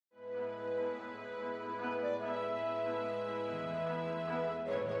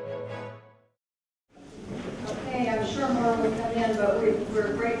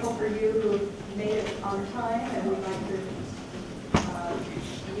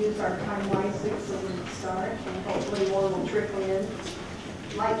use our time wisely so we can start, and hopefully more will trickle in.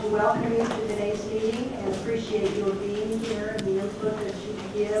 I'd like to welcome you to today's meeting and appreciate your being here and the input that you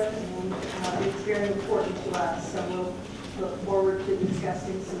give, and it's very important to us. So we'll look forward to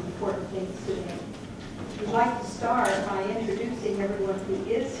discussing some important things today. We'd like to start by introducing everyone who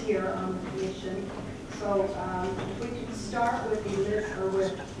is here on the commission. So if we could start with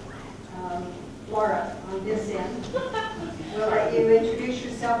Laura on this end. We'll let you introduce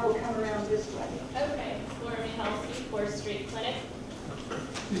yourself. We'll come around this way. Okay, Laura Mihalski, 4th Street Clinic.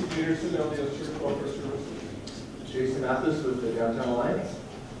 Steve Peterson, LDS Church Welfare Services. Jason Mathis with the Downtown Alliance.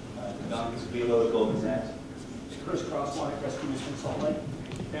 Don Cabrillo with Goldman Sachs. Chris Crossline, Rescue Mission Salt Lake.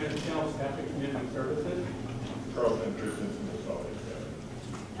 Kenneth Channels, Catholic Community Services. Charles Anderson from the Salt Lake Valley.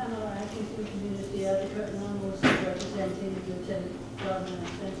 Pamela Atkinson, Community Advocate, and I'm also representing Lieutenant Governor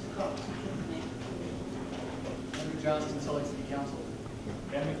Spencer Cox. Andrew Johnston, Salt Lake City Council.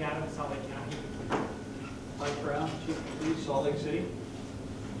 Ben McAdams, Salt Lake County. Mike Brown, Chief of Police, Salt Lake City.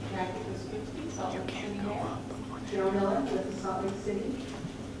 Jackie Wiskowski, Salt Lake City Mayor. Joe Miller with the Salt Lake City.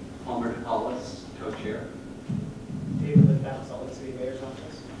 Palmer DePaulis, co-chair. David Lindbaum, Salt Lake City Mayor's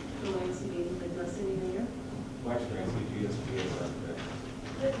Office. Elaine City, Midwest City Mayor. Max Ramsey, GSPS Architect.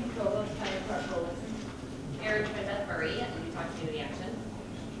 Whitney Cole, Counterpart Bulletin. Erin Beth Murray, and Utah Community Action.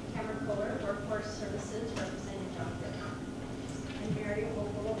 Cameron Kohler, Workforce Services, representing John Whitman. And Mary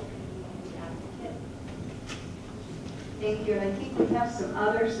Opal, Community Advocate. Thank you. And I think we have some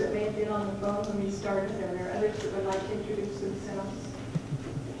others that may have been on the phone when we started. Are there others that would like to introduce themselves?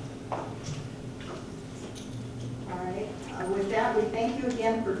 All right. With that, we thank you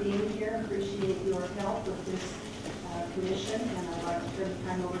again for being here. Appreciate your help with this commission. And I'd like to turn the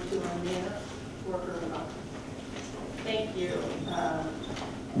time over to our mayor for her remarks. Thank you.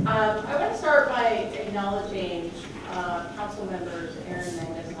 I want to start by acknowledging council members Aaron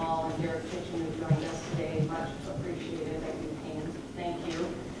Magnus Hall and Derek Kitchen who joined us today. Much appreciated that you came. Thank you.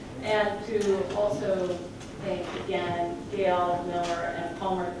 And to also thank again Gail Miller and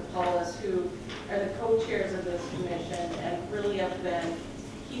Palmer DePaulis, who are the co-chairs of this commission and really have been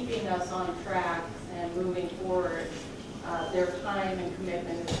keeping us on track and moving forward. Their time and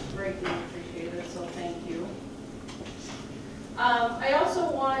commitment is greatly appreciated, so thank you. I also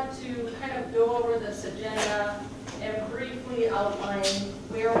want to kind of go over this agenda and briefly outline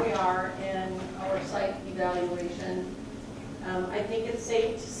where we are in our site evaluation. I think it's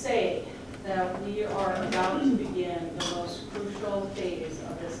safe to say that we are about to begin the most crucial phase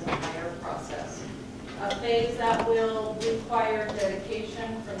of this entire process. A phase that will require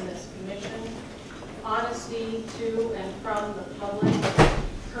dedication from this commission, honesty to and from the public,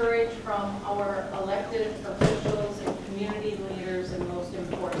 courage from our elected officials and community leaders, and most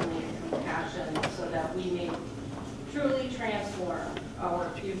importantly, compassion so that we may truly transform our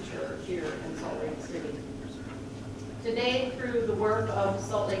future here in Salt Lake City. Today, through the work of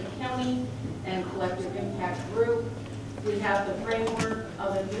Salt Lake County and Collective Impact Group, we have the framework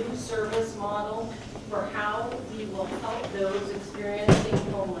of a new service model for how we will help those experiencing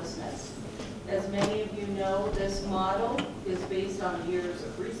homelessness. As many of you know, this model is based on years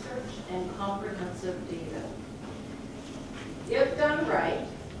of research and comprehensive data. If done right,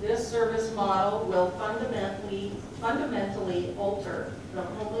 this service model will fundamentally alter the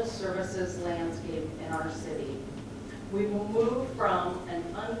homeless services landscape in our city. We will move from an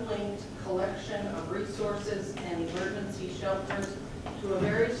unlinked collection of resources and emergency shelters to a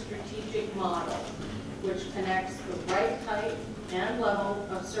very strategic model which connects the right type and level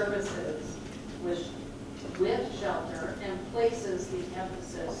of services with shelter and places the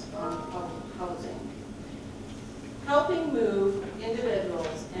emphasis on public housing, helping move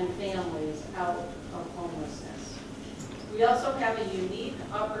individuals and families out of homelessness. We also have a unique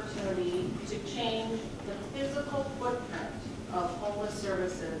opportunity to change the physical footprint of homeless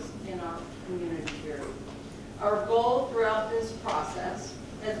services in our community here. Our goal throughout this process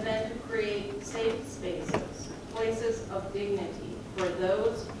has been to create safe spaces, places of dignity for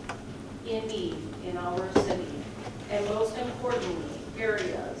those in need in our city, and most importantly,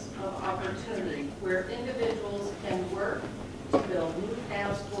 areas of opportunity where individuals can work to build new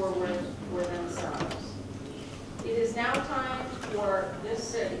paths forward for themselves. It is now time for this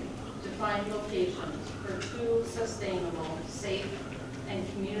city to find locations for two sustainable, safe, and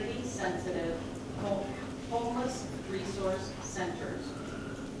community-sensitive homeless resource centers,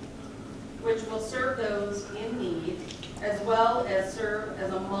 which will serve those in need, as well as serve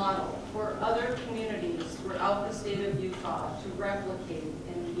as a model for other communities throughout the state of Utah to replicate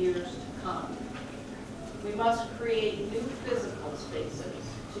in the years to come. We must create new physical spaces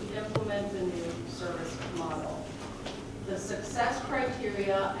to implement the new service model. The success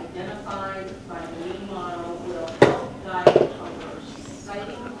criteria identified by the new model will help guide our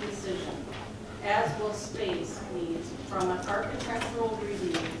siting decision, as will space needs from an architectural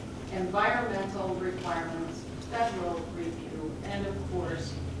review, environmental requirements, federal review, and of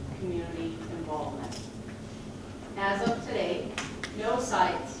course, community involvement. As of today, no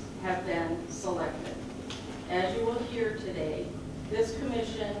sites have been selected. As you will hear today, this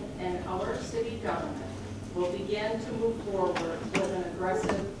commission and our city government will begin to move forward with an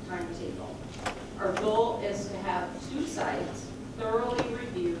aggressive timetable. Our goal is to have 2 sites thoroughly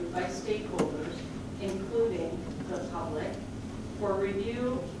reviewed by stakeholders, including the public, for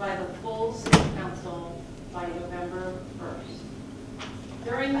review by the full city council by November 1st.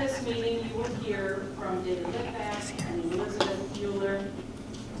 During this meeting, you will hear from David Littback and Elizabeth Mueller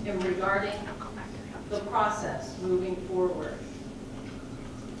regarding the process moving forward.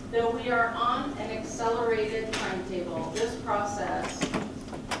 Though we are on an accelerated timetable, this process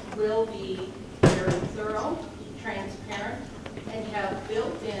will be very thorough, transparent, and have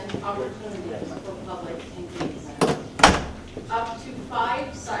built-in opportunities for public engagement. Up to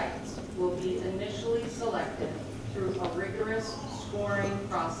 5 sites will be initially selected through a rigorous scoring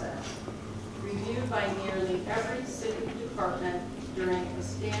process, reviewed by nearly every city department during a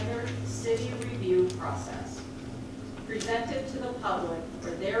standard city review process, presented to the public for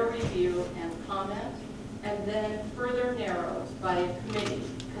their review and comment, and then further narrowed by a committee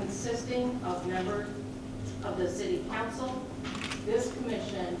consisting of members of the city council, this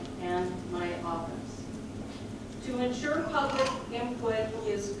commission, and my office. To ensure public input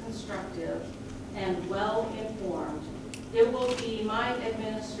is constructive and well-informed, it will be my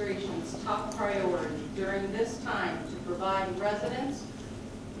administration's top priority during this time to provide residents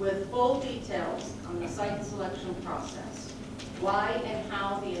with full details on the site selection process, why and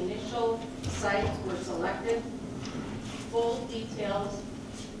how the initial sites were selected, full details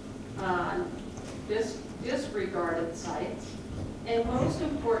on disregarded sites, and most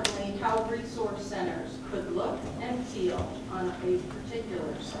importantly, how resource centers could look and feel on a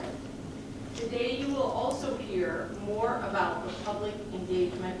particular site. Today, you will also hear more about the public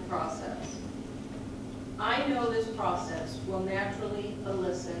engagement process. I know this process will naturally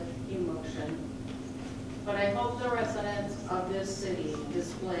elicit emotion, but I hope the residents of this city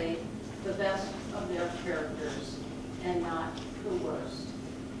display the best of their characters and not the worst.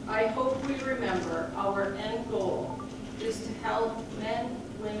 I hope we remember our end goal is to help men,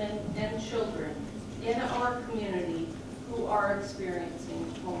 women, and children in our community who are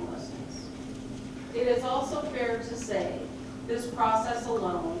experiencing homelessness. It is also fair to say this process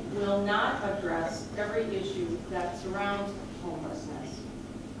alone will not address every issue that surrounds homelessness.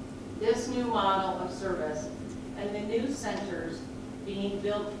 This new model of service and the new centers being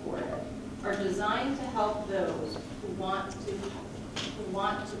built for it are designed to help those who want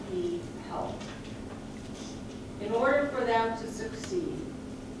to be helped. In order for them to succeed,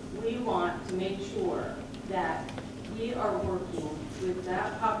 we want to make sure that we are working with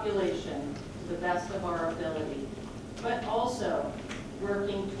that population to the best of our ability, but also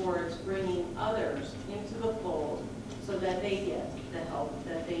working towards bringing others into the fold so that they get the help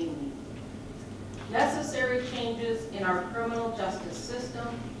that they need. Necessary changes in our criminal justice system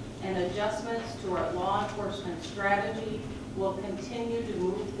and adjustments to our law enforcement strategy will continue to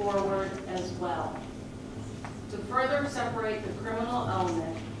move forward as well. To further separate the criminal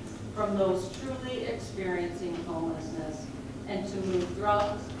element from those truly experiencing homelessness and to move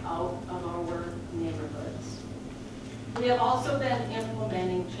drugs out of our neighborhoods. We have also been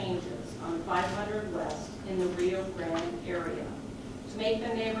implementing changes on 500 West in the Rio Grande area to make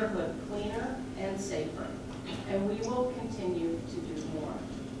the neighborhood cleaner and safer, and we will continue to do more.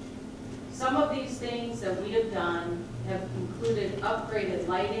 Some of these things that we have done have included upgraded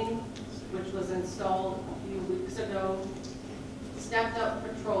lighting, which was installed a few weeks ago, stepped up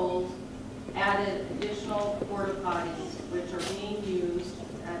patrols, added additional porta potties, which are being used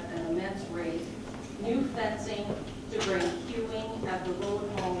at an immense rate, new fencing to bring queuing at the road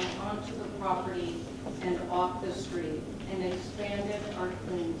home onto the property and off the street, and expanded our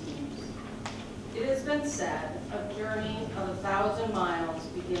clean teams. It has been said, a journey of 1,000 miles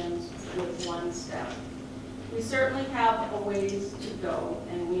begins with one step. We certainly have a ways to go,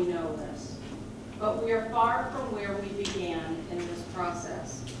 and we know this. But we are far from where we began in this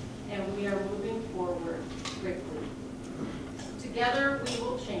process, and we are moving forward quickly. Together, we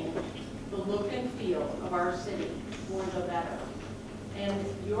will change the look and feel of our city for the better. And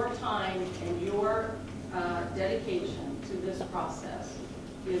your time and your dedication to this process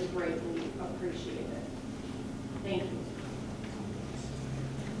is greatly appreciated. Thank you.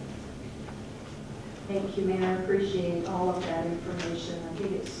 Thank you, Mayor. I appreciate all of that information. I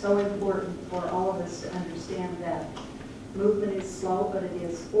think it's so important for all of us to understand that movement is slow, but it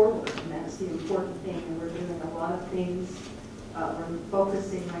is forward, and that's the important thing. And we're doing a lot of things. We're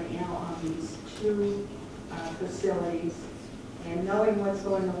focusing right now on these two facilities, and knowing what's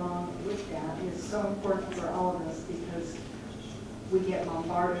going along with that is so important for all of us because we get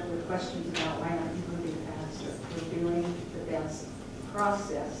bombarded with questions about why aren't you moving faster. We're doing the best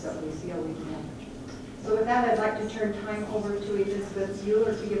process that we feel we can. So with that, I'd like to turn time over to Elizabeth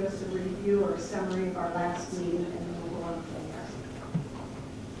Euler to give us a review or a summary of our last meeting, and then we'll go on from there.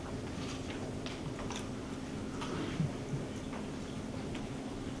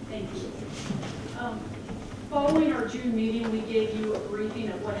 Thank you. Following our June meeting, we gave you a briefing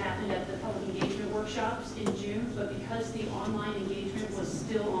of what happened at the public engagement workshops in June, but because the online engagement was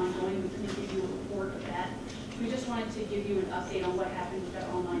still ongoing, we couldn't give you a report of that. We just wanted to give you an update on what happened with that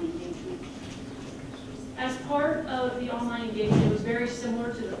online engagement. As part of the online engagement, it was very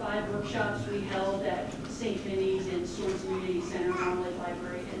similar to the 5 workshops we held at St. Vinny's and Swords Community Center, Mount Lake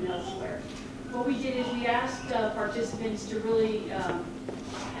Library, and elsewhere. What we did is we asked participants to really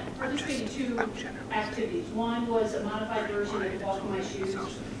participate in 2 activities. One was a modified version of Walk in My Shoes,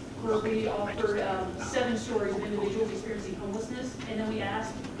 where we offered 7 stories of individuals experiencing homelessness, and then we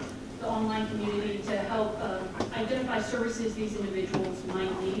asked the online community to help identify services these individuals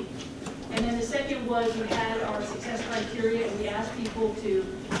might need. And then the second was we had our success criteria, and we asked people to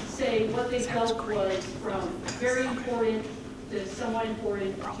say what they felt was from very important to somewhat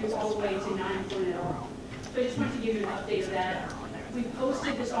important to all the way to not important at all. So I just wanted to give you an update of that. We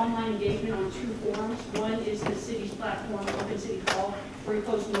posted this online engagement on 2 forums. One is the city's platform, Open City Hall, where we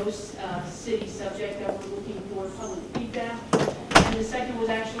post most city subject that we're looking for public feedback. And the second was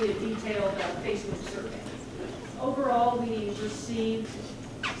actually a detailed Facebook survey. Overall, we received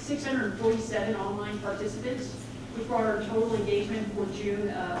 647 online participants, which brought our total engagement for June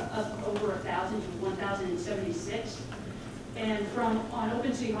up over 1,000 to 1,076. And on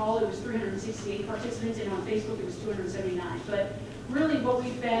Open City Hall, it was 368 participants, and on Facebook, it was 279. But really what we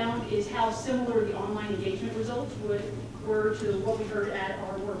found is how similar the online engagement results were to what we heard at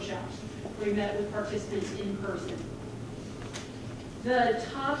our workshops, where we met with participants in person. The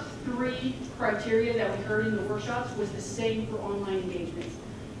top 3 criteria that we heard in the workshops was the same for online engagement.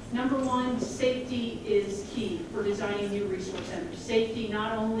 Number 1, safety is key for designing new resource centers. Safety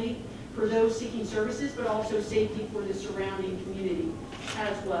not only for those seeking services, but also safety for the surrounding community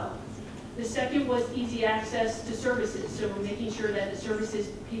as well. The second was easy access to services, so we're making sure that the services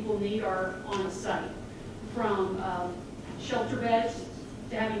people need are on site, from shelter beds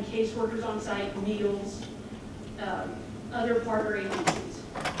to having caseworkers on site, meals, other partner agencies.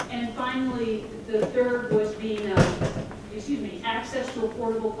 And finally, the third was being, access to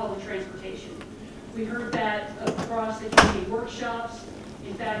affordable public transportation. We heard that across the community workshops.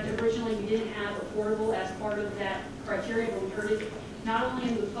 In fact, originally we didn't have affordable as part of that criteria, but we heard it not only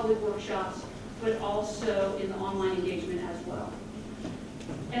in the public workshops, but also in the online engagement as well.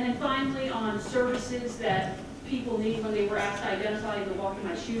 And then finally, on services that people need when they were asked to identify in the Walk in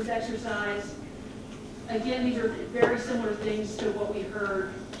My Shoes exercise. Again, these are very similar things to what we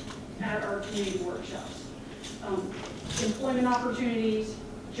heard at our community workshops. Employment opportunities,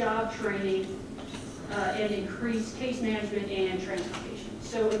 job training, and increased case management and transportation.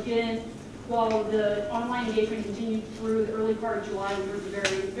 So again, while the online engagement continued through the early part of July, we heard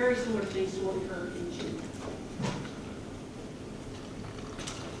very, very similar things to what we heard in June.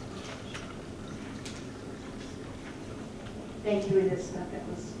 Thank you, Elizabeth. That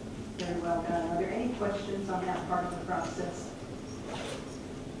was very well done. Are there any questions on that part of the process?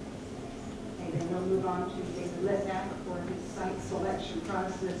 Okay, then we'll move on to David Letback for his site selection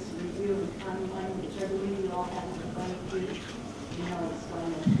process review and timeline, which I believe you all have in front of you. You know,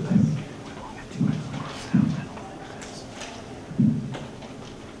 explain it to us.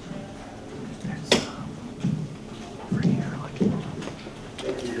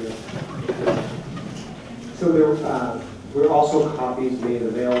 So there were also copies made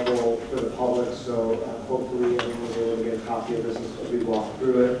available for the public, so hopefully everyone was able to get a copy of this as we walk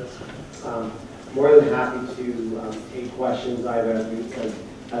through it. More than happy to take questions either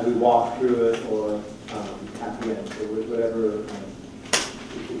as we walk through it or at the end, so whatever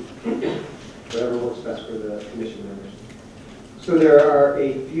works best for the commission members. So there are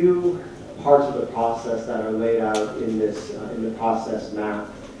a few parts of the process that are laid out in this in the process map.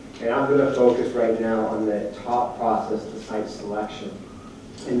 And I'm going to focus right now on the top process, the site selection,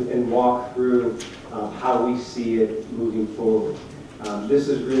 and walk through how we see it moving forward. This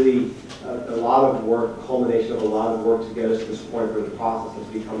is really a lot of work, culmination of a lot of work to get us to this point where the process has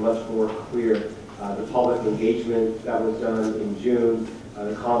become much more clear the public engagement that was done in June,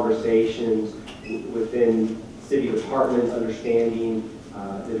 the conversations within city departments, understanding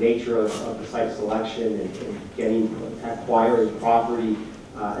the nature of the site selection and acquiring property,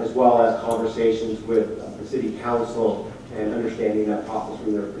 as well as conversations with the city council and understanding that process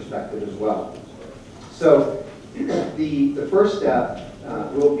from their perspective as well. So the first step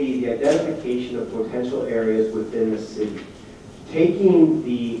will be the identification of potential areas within the city. Taking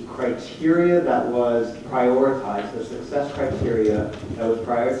the criteria that was prioritized, the success criteria that was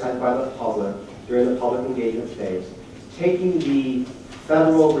prioritized by the public during the public engagement phase, taking the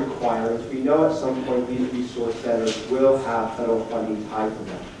federal requirements, we know at some point these resource centers will have federal funding tied to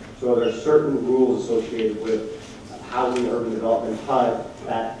them. So there are certain rules associated with housing and urban development HUD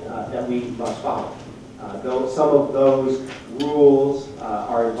that we must follow. Though some of those rules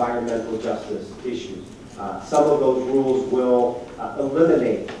are environmental justice issues. Some of those rules will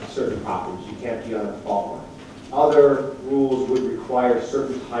eliminate certain properties. You can't be on a fault line. Other rules would require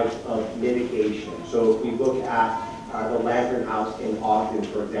certain types of mitigation. So if we look at the Lantern House in Ogden,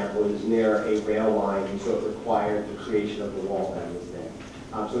 for example, is near a rail line, and so it required the creation of the wall that was there.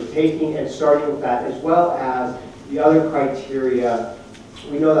 So taking and starting with that, as well as the other criteria,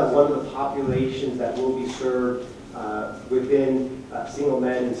 we know that one of the populations that will be served within single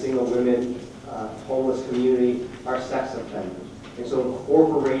men and single women homeless community are sex offenders. And so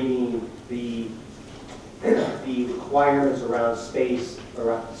incorporating the requirements around space,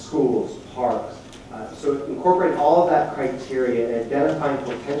 around schools, parks. So incorporating all of that criteria and identifying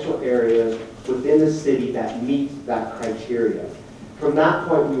potential areas within the city that meet that criteria. From that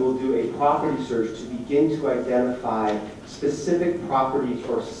point, we will do a property search to begin to identify specific properties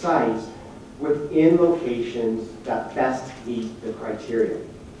or sites within locations that best meet the criteria.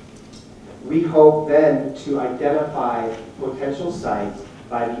 We hope then to identify potential sites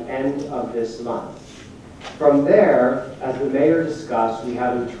by the end of this month. From there, as the mayor discussed, we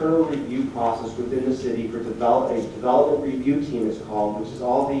have an internal review process within the city for a development review team is called, which is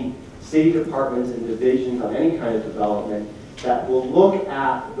all the city departments and divisions on any kind of development that will look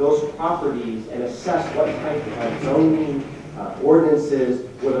at those properties and assess what type of zoning ordinances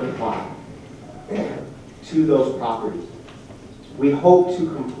would apply to those properties. We hope to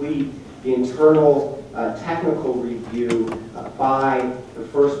complete the internal technical review by the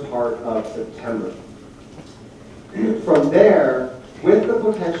first part of September. From there, with the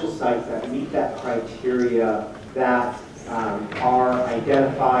potential sites that meet that criteria that are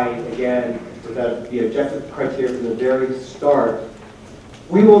identified, again, with the objective criteria from the very start,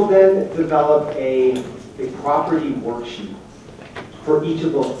 we will then develop a property worksheet for each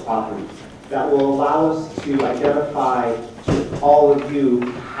of those properties that will allow us to identify to all of you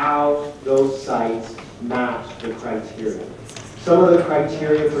how those sites match the criteria. Some of the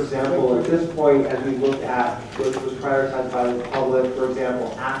criteria, for example, at this point, as we look at what was prioritized by the public, for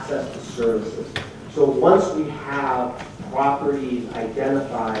example, access to services. So once we have properties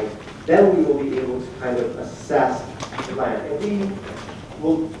identified, then we will be able to kind of assess the land. And we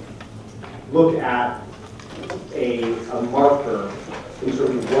will look at a marker in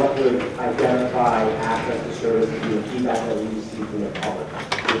terms of what would identify access to services and the feedback that we receive from the public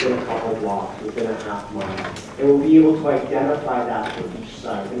within a couple of blocks, within a half mile. And we'll be able to identify that for each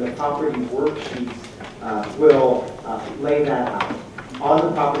site. And the property worksheets will lay that out. On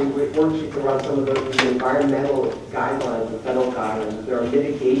the property worksheets around some of the environmental guidelines, the federal guidelines, if there are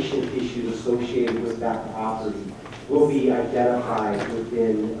mitigation issues associated with that property, will be identified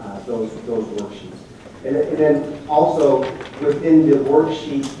within those worksheets. And then also within the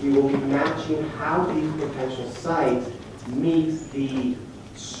worksheets, we will be matching how these potential sites meet the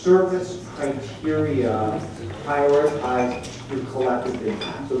service criteria prioritized through collective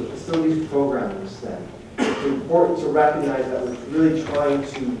impact. So the facilities programming study. It's important to recognize that we're really trying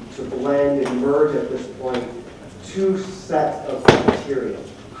to blend and merge at this point two sets of criteria.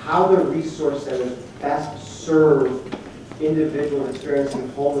 How the resource centers best serve individuals experiencing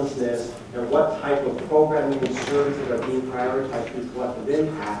homelessness and what type of programming and services are being prioritized through collective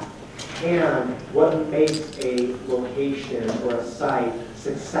impact, and what makes a location or a site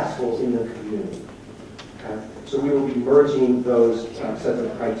successful in the community. Okay? So we will be merging those sets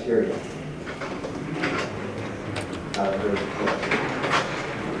of criteria.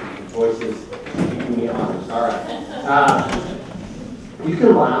 Voices keeping me honest. All right. You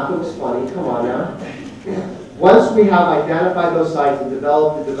can laugh. It was funny. Come on now. Once we have identified those sites and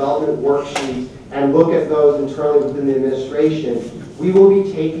developed the development worksheets and look at those internally within the administration, we will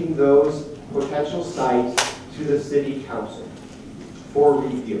be taking those potential sites to the city council for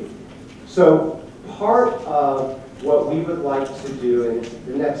review. So part of what we would like to do, and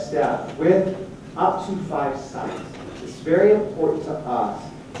the next step, with up to 5 sites. It's very important to us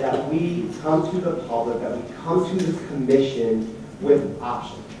that we come to the public, that we come to the commission with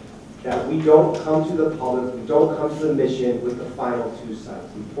options. That we don't come to the public, we don't come to the mission with the final 2 sites.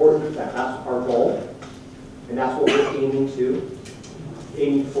 It's important that that's our goal, and that's what we're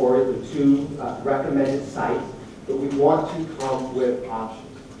aiming for the 2 recommended sites, but we want to come with options.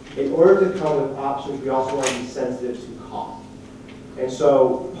 In order to come with options, we also want to be sensitive to cost. And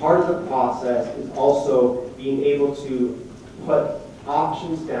so part of the process is also being able to put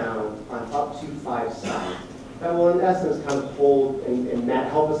options down on up to 5 sites that will, in essence, kind of hold and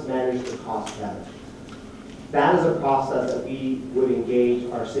help us manage the cost better. That is a process that we would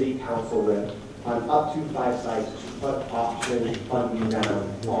engage our city council with on up to 5 sites to put option funding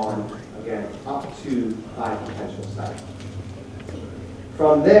down on, again, up to 5 potential sites.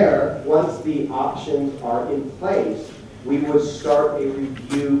 From there, once the options are in place, we would start a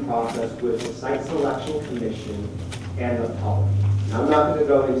review process with the Site Selection Commission and the public. Now, I'm not going to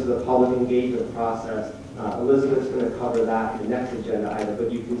go into the public engagement process. Elizabeth's going to cover that in the next agenda item,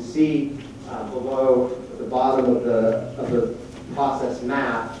 but you can see below at the bottom of the process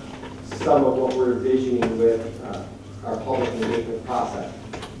map some of what we're envisioning with our public engagement process.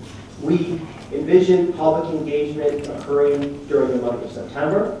 We envision public engagement occurring during the month of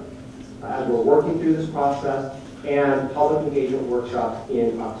September as we're working through this process, and public engagement workshops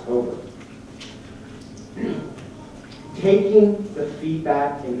in October. Taking the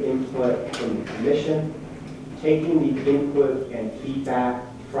feedback and input from the commission, taking the input and feedback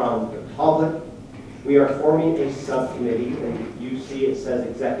from the public, we are forming a subcommittee, and you see it says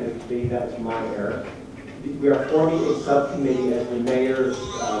executive committee, that is my error. We are forming a subcommittee, as the mayor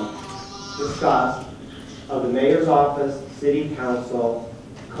discussed, of the mayor's office, city council,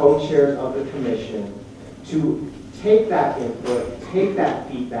 co-chairs of the commission, to take that input, take that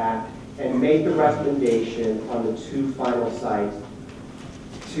feedback, and make the recommendation on the 2 final sites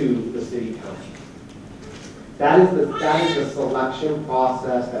to the city council. That is the selection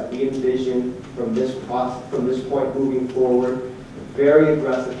process that we envision from this point moving forward. Very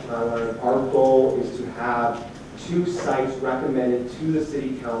aggressive timeline. Our goal is to have 2 sites recommended to the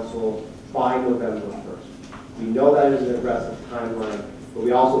city council by November 1st. We know that is an aggressive timeline, but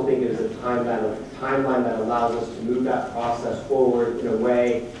we also think it is a timeline that allows us to move that process forward in a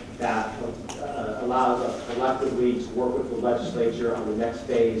way that allows us collectively to work with the legislature on the next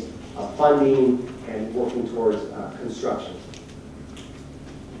phase of funding and working towards construction.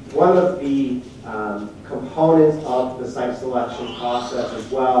 One of the components of the site selection process as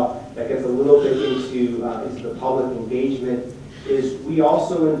well that gets a little bit into the public engagement is we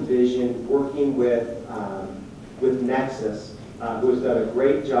also envision working with Nexus, who has done a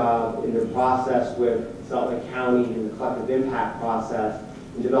great job in the process with Salt Lake County in the collective impact process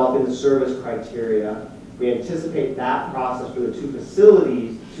in developing the service criteria. We anticipate that process for the 2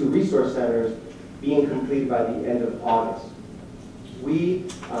 facilities, 2 resource centers, being completed by the end of August. We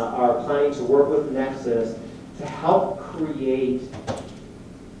are planning to work with Nexus to help create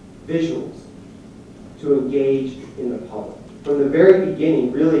visuals to engage in the public. From the very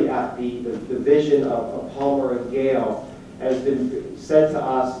beginning, really at the vision of Palmer and Gail, has been said to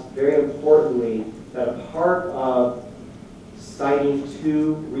us very importantly that a part of citing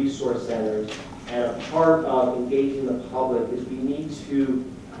 2 resource centers and a part of engaging the public is we need to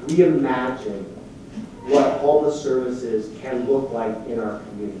reimagine what homeless services can look like in our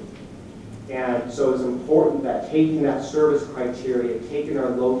community. And so it's important that taking that service criteria, taking our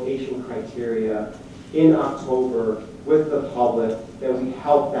location criteria in October with the public, that we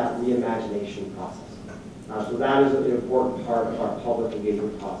help that reimagination process. So that is an important part of our public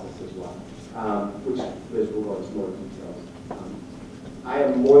engagement process as well, which Liz will go into more details. I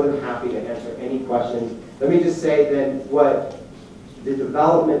am more than happy to answer any questions. Let me just say then what the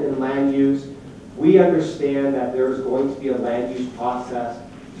development and land use, we understand that there is going to be a land use process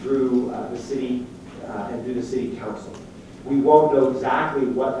through the city and through the city council. We won't know exactly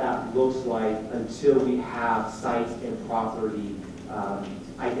what that looks like until we have sites and property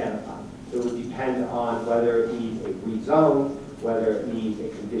identified. So it would depend on whether it needs a rezone, whether it needs a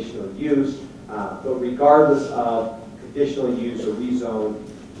conditional use, but regardless of conditional use or rezone,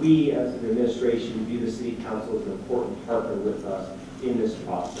 we as an administration view the city council as an important partner with us in this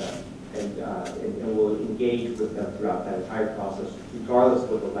process, and we'll engage with them throughout that entire process, regardless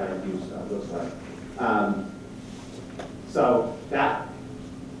of what the land use looks like. So that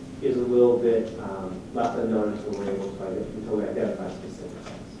is a little bit left unknown until we identify specific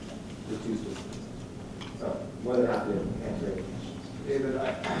sites, the 2 specific sites. So more than happy to answer any questions. David,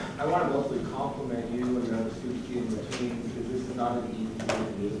 I want to mostly compliment you and the other student team between, because this is not an easy thing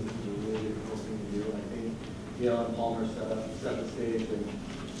to do. It's a really difficult thing to Gail and Palmer set the stage, and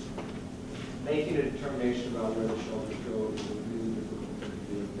making a determination about where the shelters go is a really difficult thing to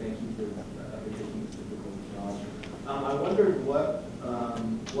do. Thank you for taking this difficult job. I wondered what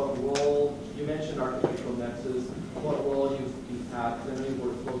role, you mentioned architectural nexus, what role you've had, because I know you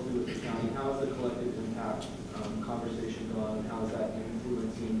work closely with the county. How has the collective impact conversation gone? How is that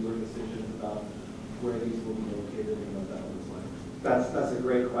influencing your decisions about where these will be located and what that looks like? That's a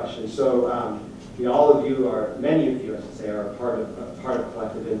great question. So, all of you are, many of you, I should say, are part of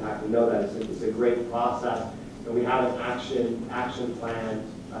collective impact. We know that it's a great process, and we have an action plan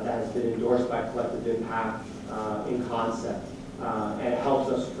that has been endorsed by collective impact in concept, and it helps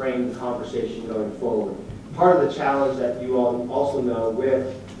us frame the conversation going forward. Part of the challenge that you all also know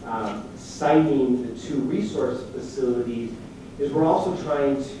with citing the two resource facilities is we're also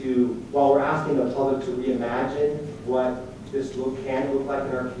trying to, while we're asking the public to reimagine what this can look like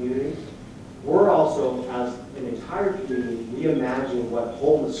in our community, we're also, as an entire community, reimagining what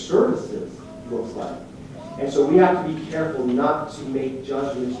homeless services looks like. And so we have to be careful not to make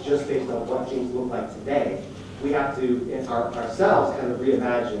judgments just based on what things look like today. We have to, ourselves, kind of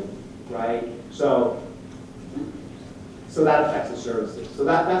reimagine, right? So that affects the services. So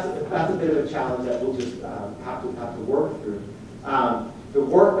that's a bit of a challenge that we'll just have to work through. The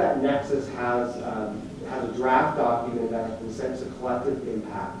work that Nexus has a draft document that has been sent to collective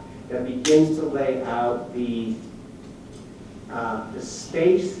impact that begins to lay out the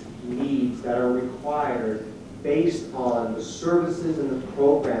space needs that are required based on the services and the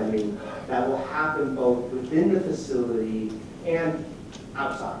programming that will happen both within the facility and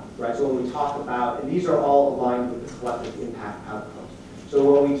outside, right? So when we talk about, and these are all aligned with the collective impact outcomes.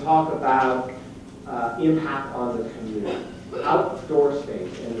 So when we talk about impact on the community, outdoor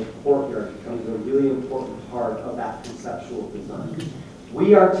space and the courtyard becomes a really important part of that conceptual design.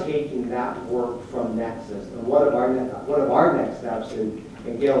 We are taking that work from Nexus, and one of our next steps,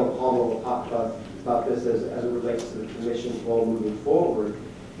 and Gail and Palmer will talk about this as it relates to the commission's role moving forward,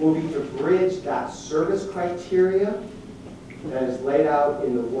 will be to bridge that service criteria that is laid out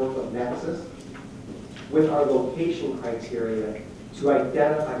in the work of Nexus with our location criteria to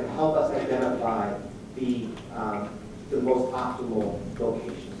help us identify the most optimal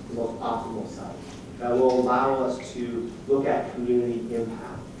locations, the most optimal sites that will allow us to look at community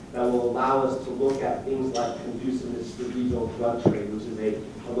impact, that will allow us to look at things like conduciveness to regional drug trade, which is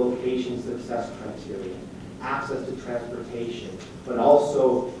a location success criteria, access to transportation, but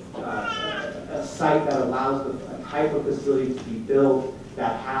also a site that allows a type of facility to be built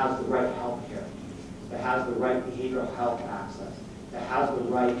that has the right health care, that has the right behavioral health access, that has the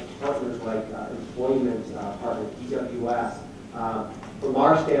right partners like employment partners, EWS. From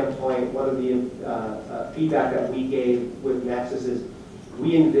our standpoint, one of the feedback that we gave with Nexus is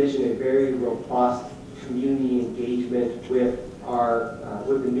we envision a very robust community engagement with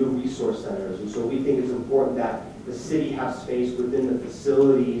the new resource centers. And so we think it's important that the city has space within the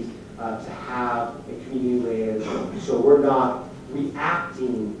facilities to have a community liaison. So we're not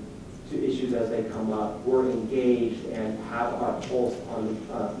reacting to issues as they come up. We're engaged and have our pulse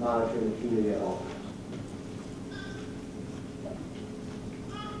on monitoring the community at all times.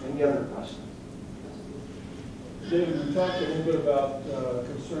 Any other questions? David, we talked a little bit about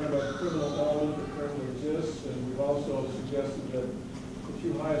concern about the criminal element that currently exists, and we've also suggested that the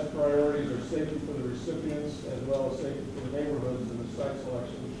two highest priorities are safety for the recipients as well as safety for the neighborhoods and the site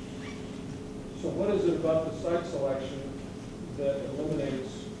selection. So what is it about the site selection that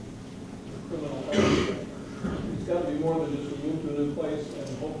eliminates the criminal element? It's got to be more than just we move to a new place and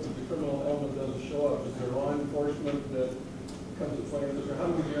hope that the criminal element doesn't show up. Is there law enforcement that comes to play with this, or how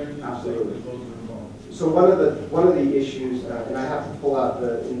do we guarantee the safety of those that are involved? So one of the issues, and I have to pull out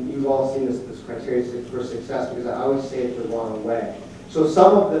and you've all seen this criteria for success because I always say it the wrong way. So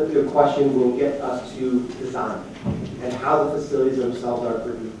some of the question will get us to design and how the facilities themselves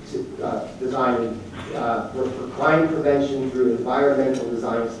are designed for crime prevention through environmental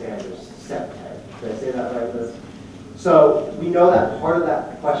design standards, SEPTED. Did I say that right, Liz? So we know that part of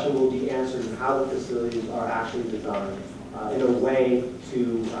that question will be answered in how the facilities are actually designed in a way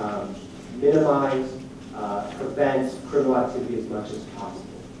to minimize, prevent criminal activity as much as possible.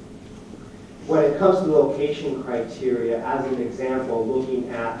 When it comes to the location criteria, as an example, looking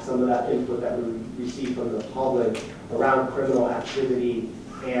at some of that input that we received from the public around criminal activity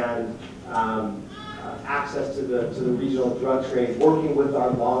and access to the regional drug trade, working with our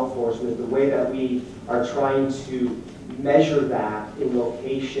law enforcement, the way that we are trying to measure that in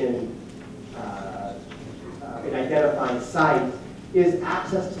location, in identifying sites, is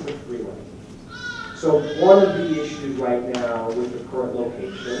access to the freeway. So one of the issues right now with the current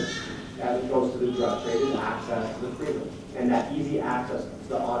location, as opposed to the drug trade, is access to the freedom, and that easy access to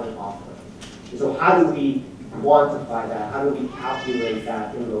the on and off ramp. And so how do we quantify that? How do we calculate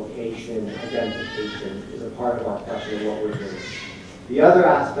that in location identification is a part of our question of what we're doing. The other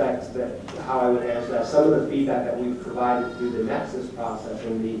aspect that how I would answer that, some of the feedback that we've provided through the Nexus process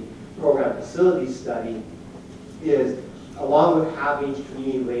and the program facility study is, along with having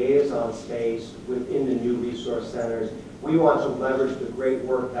community liaison space within the new resource centers, we want to leverage the great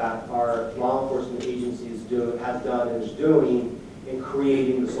work that our law enforcement agencies has done and is doing in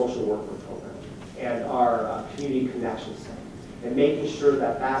creating the social worker program and our community connection center, and making sure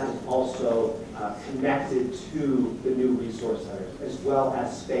that that is also connected to the new resource centers, as well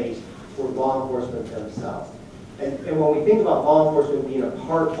as space for law enforcement themselves. And when we think about law enforcement being a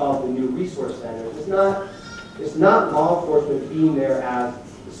part of the new resource centers, it's not law enforcement being there as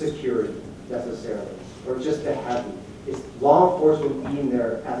the security necessarily, or just the heavy. It's law enforcement being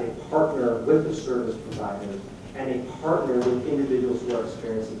there as a partner with the service providers and a partner with individuals who are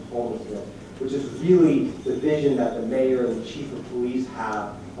experiencing homelessness, which is really the vision that the mayor and the chief of police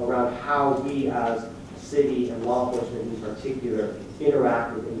have around how we as a city and law enforcement in particular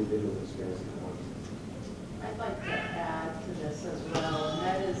interact with individuals experiencing homelessness. I'd like to add to this as well, and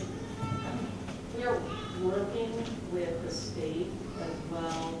that is we are working with the state as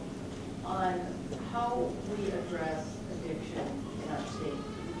well on how we address addiction in our state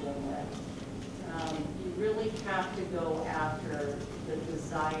to begin with. You really have to go after the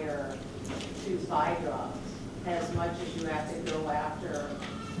desire to buy drugs as much as you have to go after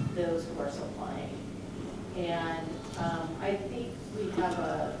those who are supplying. And I think we have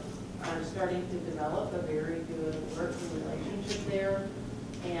are starting to develop a very good working relationship there,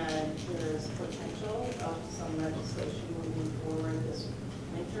 and there's potential of some legislation moving forward this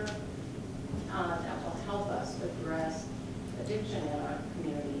winter that will help us address addiction in our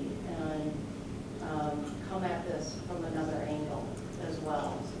community and come at this from another angle as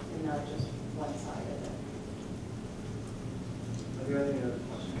well, and not just one side of it. Are there any other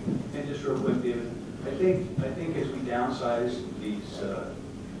questions? And just real quick, David, I think as we downsize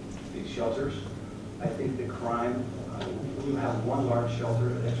these shelters, I think the crime, you have one large shelter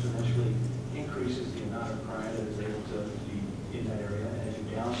that exponentially increases the amount of crime that is able to be in that area. And as you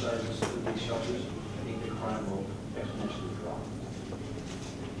downsize these shelters, I think the crime will exponentially drop.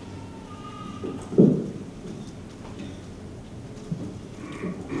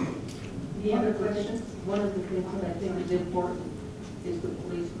 The other question, one of the things that I think is important is the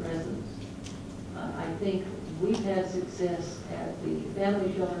police presence. I think we've had success at the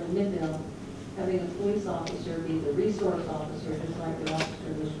family shelter in Midvale, having a police officer be the resource officer, just like the officer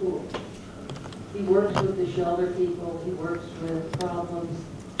in the school. He works with the shelter people, he works with problems,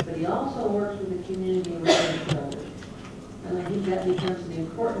 but he also works with the community around the shelter. And I think that becomes an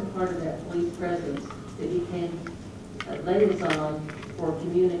important part of that police presence, that he can liaison for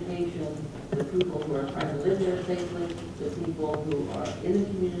communication with people who are trying to live there safely, with people who are in the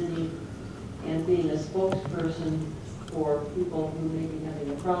community, and being a spokesperson for people who may be having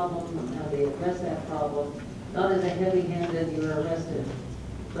a problem and how they address that problem, not as a heavy-handed, you're arrested,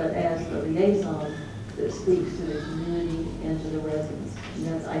 but as the liaison that speaks to the community and to the residents.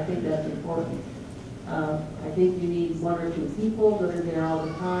 And I think that's important. I think you need one or two people that are there all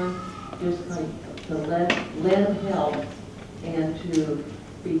the time, just like to lend help and to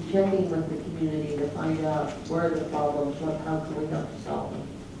be checking with the community to find out where are the problems, how can we help to solve them.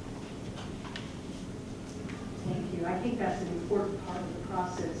 Thank you. I think that's an important part of the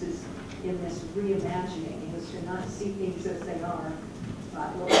process is in this reimagining, is to not see things as they are,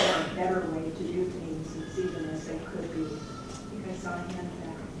 but look for a better way to do things and see them as they could be. You guys saw a hand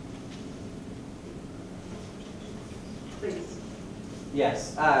back. Please.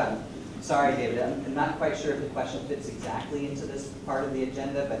 Yes. Sorry, David. I'm not quite sure if the question fits exactly into this part of the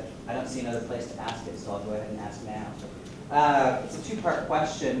agenda, but I don't see another place to ask it, so I'll go ahead and ask now. It's a two-part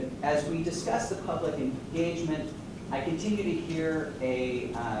question. As we discuss the public engagement, I continue to hear the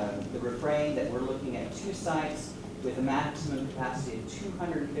refrain that we're looking at 2 sites with a maximum capacity of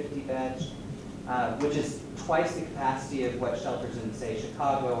 250 beds, which is twice the capacity of what shelters in, say,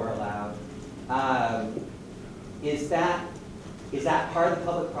 Chicago are allowed. Is that part of the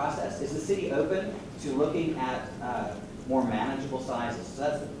public process? Is the city open to looking at more manageable sizes? So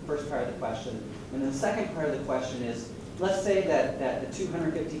that's the first part of the question. And then the second part of the question is, let's say that the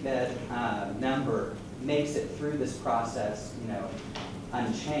 250 bed number makes it through this process,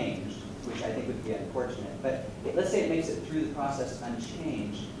 unchanged, which I think would be unfortunate. But let's say it makes it through the process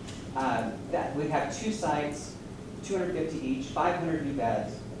unchanged. That we'd have 2 sites, 250 each, 500 new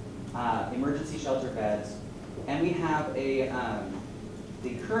beds, emergency shelter beds, and we have a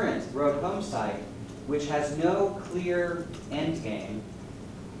the current road home site, which has no clear end game.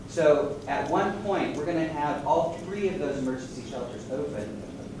 So at one point, we're going to have all 3 of those emergency shelters open,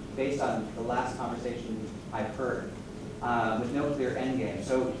 based on the last conversation I've heard, with no clear end game.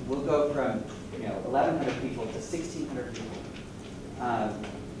 So we'll go from 1,100 people to 1,600 people.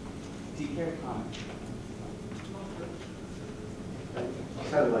 Do you care to comment?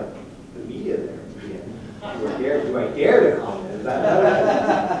 Kind of like the media there. Yeah. Do I dare to comment? Is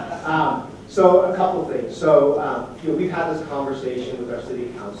that so a couple things. So we've had this conversation with our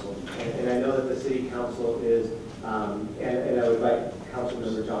city council, and I know that the city council is, and I would invite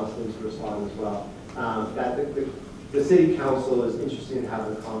Councilmember Johnson to respond as well, that the city council is interested in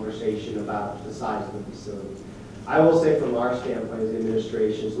having a conversation about the size of the facility. I will say from our standpoint as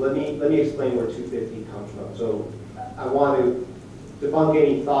administration, so let me explain where 250 comes from. So I want to debunk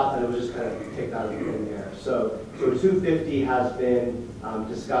any thought that it was just kind of picked out of thin air. So 250 has been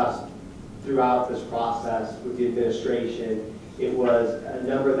discussed throughout this process with the administration. It was a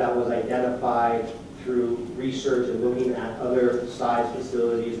number that was identified through research and looking at other size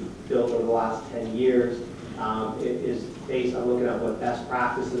facilities built over the last 10 years. It is based on looking at what best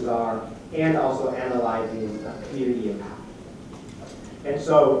practices are and also analyzing community impact. And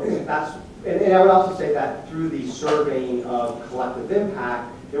so that's, and I would also say that through the surveying of collective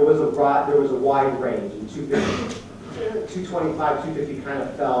impact, there was a wide range. And 225, 250 kind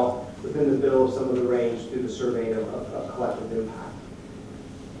of fell within the middle of some of the range through the surveying of collective impact.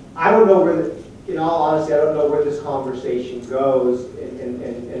 I don't know where, in all honesty, I don't know where this conversation goes,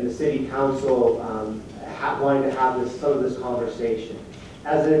 and the city council wanting to have some of this conversation.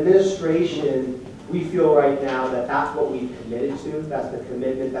 As an administration, we feel right now that that's what we've committed to. That's the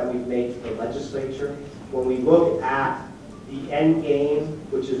commitment that we've made to the legislature. When we look at the end game,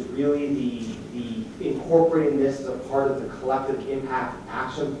 which is really the incorporating this as a part of the collective impact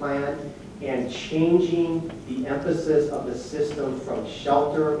action plan and changing the emphasis of the system from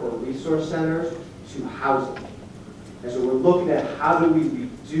shelter or resource centers to housing. And so we're looking at how do we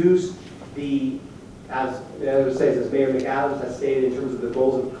reduce the, as Mayor McAdams has stated in terms of the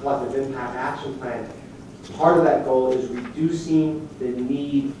goals of the collective impact action plan, part of that goal is reducing the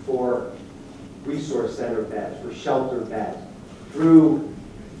need for resource center beds, for shelter beds, through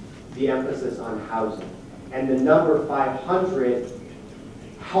the emphasis on housing. And the number 500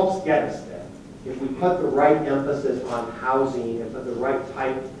 helps get us there. If we put the right emphasis on housing and put the right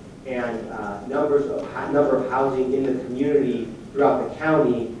type and number of housing in the community throughout the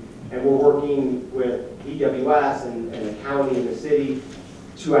county, and we're working with EWS and the county and the city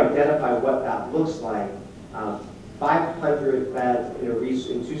to identify what that looks like. 500 beds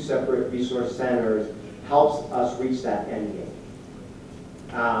in 2 separate resource centers helps us reach that end game.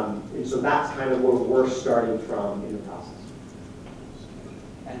 And so that's kind of where we're starting from in the process.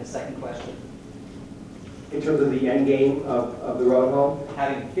 And the second question? In terms of the end game of the road home?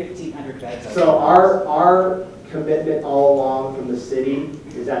 Having 1,500 beds. So our commitment all along from the city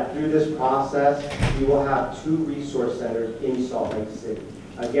is that through this process, we will have 2 resource centers in Salt Lake City.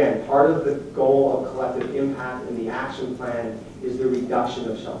 Again, part of the goal of collective impact in the action plan is the reduction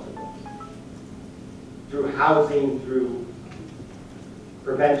of shelter beds. Through housing, through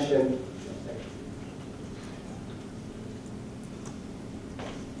prevention.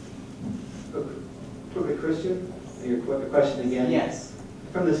 Quickly, Christian, your question again. Yes.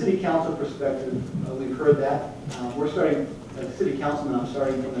 From the city council perspective, we've heard that. We're starting, as a city councilman, I'm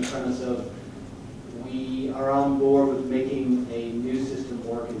starting from the premise of we are on board with making a new system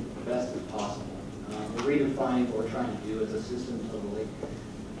work as best as possible. We're redefining what we're trying to do as a system totally.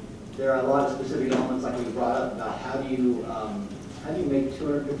 There are a lot of specific elements like we brought up about how do you make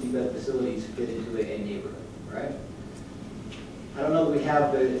 250-bed facilities fit into a neighborhood, right? I don't know that we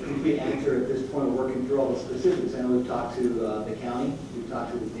have the complete answer at this point. We're working through all the specifics. I know we've talked to the county. We've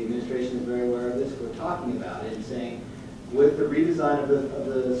talked to the administration is very aware of this. We're talking about it and saying, with the redesign of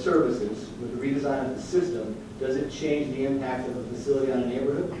the services, with the redesign of the system, does it change the impact of a facility on a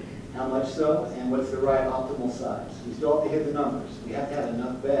neighborhood? How much so? And what's the right optimal size? We still have to hit the numbers. We have to have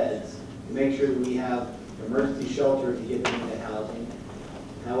enough beds to make sure that we have emergency shelter to get them into housing.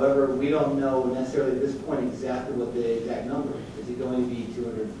 However, we don't know necessarily at this point exactly what the exact number is. Is it going to be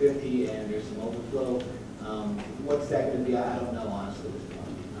 250 and there's some overflow? What's that going to be? I don't know, honestly, at this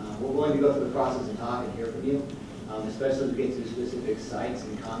point. We're willing to go through the process and talk and hear from you, especially as we get to specific sites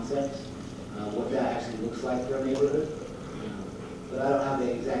and concepts, what that actually looks like for a neighborhood. But I don't have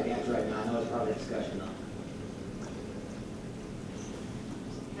the exact answer right now. I know it's part of the discussion, though.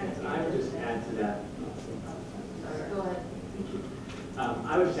 And I would just add to that. Go ahead.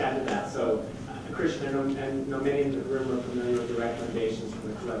 I would just add to that. So, I Christian, I know many in the room are familiar with the recommendations from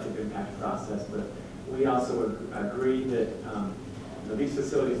the collective impact process, but we also agree that these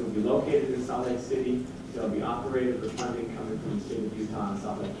facilities will be located in Salt Lake City. They'll be operated with funding coming from the state of Utah and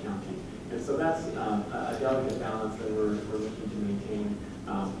Salt Lake County. And so that's a delicate balance that we're looking to maintain.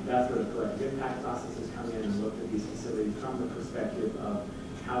 That's where the collective impact process has come in and looked at these facilities from the perspective of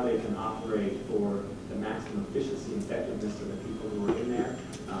how they can operate for the maximum efficiency and effectiveness of the people who are in there.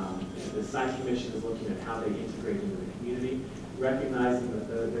 The site commission is looking at how they integrate into the community, recognizing that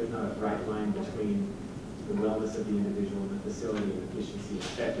there's not a bright line between the wellness of the individual and the facility and efficiency,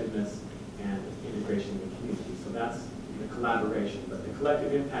 effectiveness, and integration in the community. So that's the collaboration. But the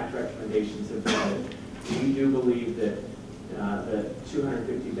collective impact recommendations have been that we do believe that the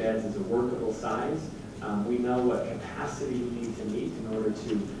 250 beds is a workable size. We know what capacity we need to meet in order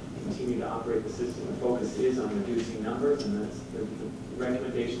to continue to operate the system. The focus is on reducing numbers, and that's the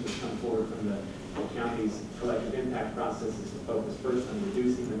recommendation that's come forward from the county's collective impact process is to focus first on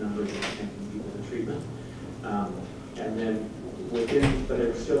reducing the numbers and connecting people to treatment. And then but there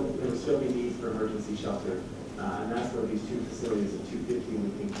will still be needs for emergency shelter. And that's where these two facilities at 250 we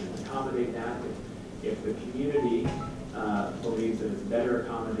think can accommodate that. If the community believes that it's better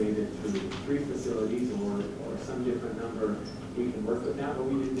accommodated through 3 facilities or some different number, we can work with that, but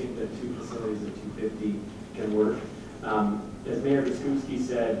we do think that 2 facilities at 250 can work. As Mayor Biskupski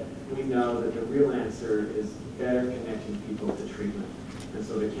said, we know that the real answer is better connecting people to treatment. And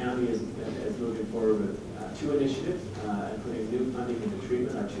so the county is moving forward with 2 initiatives, including new funding into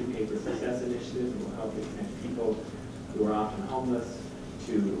treatment, our 2 Pay for Success initiatives that will help to connect people who are often homeless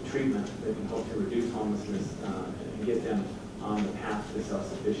to treatment that can help to reduce homelessness and get them on the path to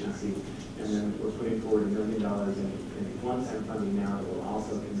self-sufficiency. And then we're putting forward $1 million in one-time funding now that will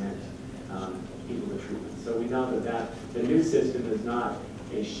also connect people to treatment. So we know that the new system is not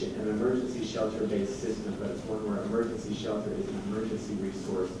an emergency shelter-based system, but it's one where emergency shelter is an emergency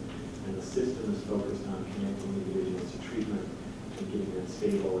resource, and the system is focused on connecting individuals to treatment and getting them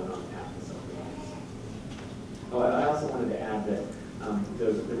stable and on the path to self-reliance. Oh, I also wanted to add that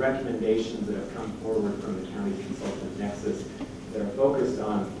the recommendations that have come forward from the county's consultant Nexus, they're focused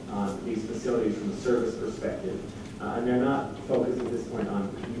on these facilities from a service perspective, and they're not focused at this point on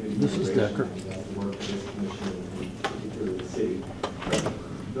community integration and the work of this commission and particularly the city. But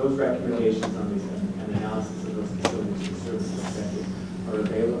those recommendations on these and analysis of those facilities from a service perspective are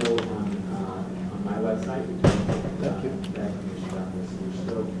available on my website. Thank you. That information out there. So we're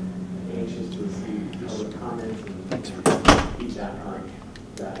still anxious to receive public comments and feedback on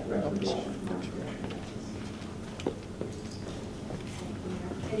that recommendation from our direction.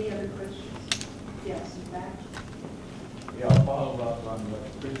 Any other questions? Yes, in fact. Yeah, I'll follow up on what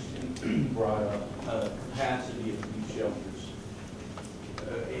Christian brought up, capacity of these shelters.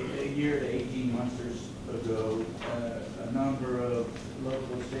 A year to 18 months or ago, a number of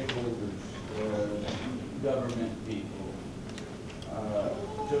local stakeholders, government people,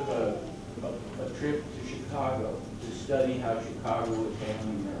 took a trip to Chicago to study how Chicago was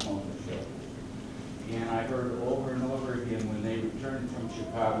handling their homeless shelters. And I heard over and over again when they returned from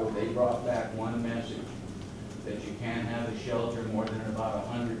Chicago, they brought back one message, that you can't have a shelter more than about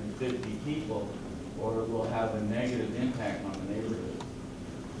 150 people or it will have a negative impact on the neighborhood.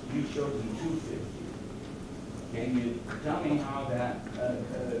 You've chosen 250. Can you tell me how that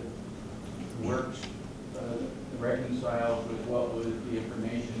works, reconciles with what was the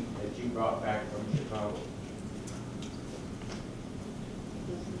information that you brought back from Chicago?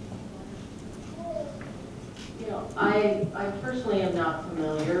 You know, I personally am not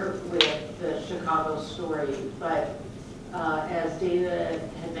familiar with the Chicago story, but as David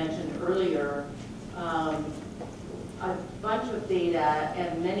had mentioned earlier, a bunch of data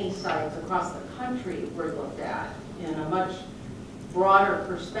and many sites across the country were looked at. In a much broader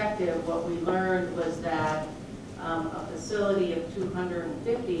perspective, what we learned was that a facility of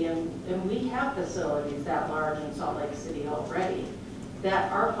 250, and we have facilities that large in Salt Lake City already,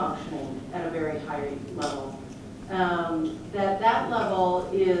 that are functioning at a very high level. That level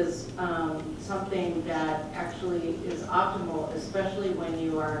is something that actually is optimal, especially when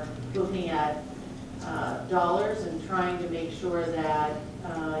you are looking at dollars and trying to make sure that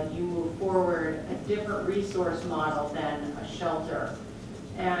you move forward a different resource model than a shelter.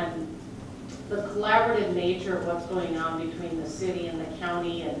 And the collaborative nature of what's going on between the city and the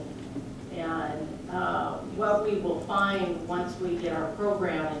county and what we will find once we get our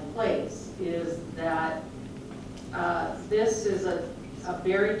program in place is that this is a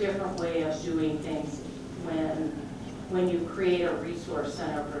very different way of doing things when you create a resource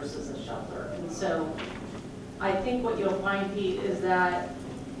center versus a shelter. And so I think what you'll find, Pete, is that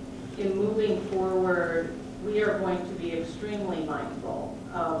in moving forward, we are going to be extremely mindful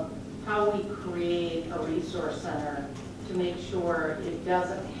of how we create a resource center to make sure it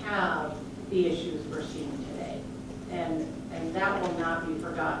doesn't have the issues we're seeing today. And that will not be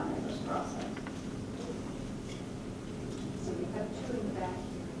forgotten in this process. So we have two in the back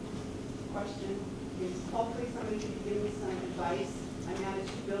here. Question is, hopefully somebody can give me some advice. I manage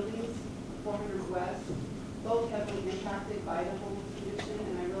two buildings, 400 West, both heavily impacted by the homeless condition,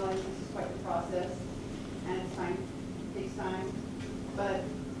 and I realize this is quite the process, and it's time, takes time, but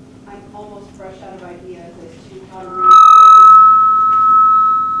I'm almost fresh out of ideas as to how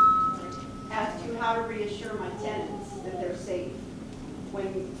to reassure my tenants that they're safe.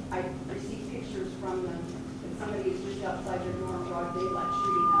 When I receive pictures from them that somebody is just outside their door in broad daylight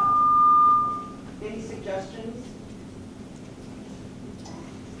shooting up. Any suggestions?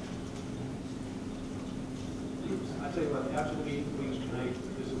 I tell you what, after the meeting tonight,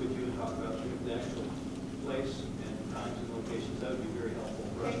 visit with you to talk about the actual place and times and locations. That would be very helpful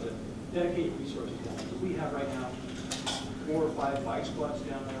for us to dedicate resources down. So we have right now 4 or 5 bike squads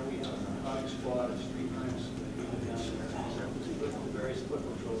down there. We have a narcotics squad, a street crimes down there, with the various foot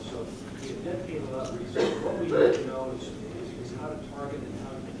patrols. So we have dedicated a lot of resources. What we need to know is how to target and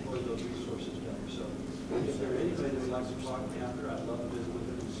how to deploy those resources better. So if there is anybody that would like to talk after, I'd love to visit with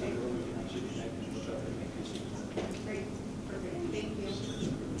them and see where we can actually connect and look up and make decisions. Great, perfect, thank you.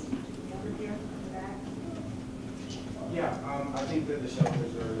 Over here, in the back. Yeah, I think that the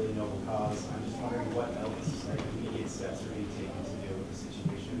shelters are a really noble cause. I'm just wondering what else, like, immediate steps are being taken to deal with the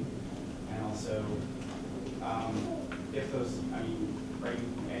situation. And also, if those, I mean, are you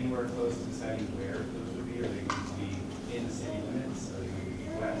anywhere close to deciding where those would be? Are they going to be in the city limits? Are they going to be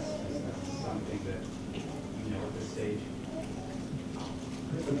west? Is that something that you know at this stage?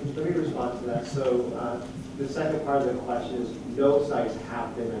 Let me respond to that. So the second part of the question is no sites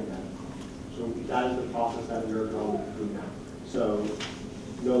have been identified. So that is the process that we're going through now. So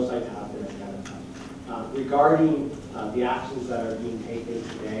no sites have been identified. Regarding the actions that are being taken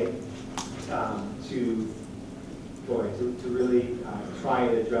today to really try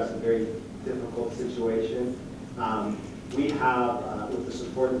and address a very difficult situation, we have, with the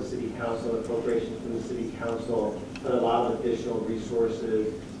support of the City Council, appropriations from the City Council, put a lot of additional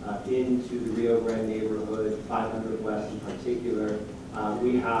resources into the Rio Grande neighborhood, 500 West in particular.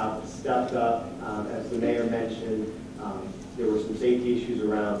 We have stepped up, as the mayor mentioned, there were some safety issues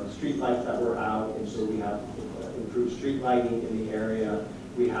around the street lights that were out, and so we have improved street lighting in the area.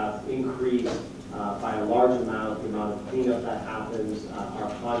 We have increased by a large amount the amount of cleanup that happens. Our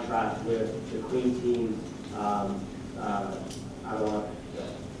contract with the clean team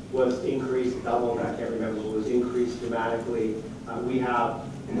was increased, doubled, I can't remember, but was increased dramatically. We have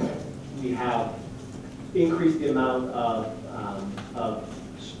increased the amount of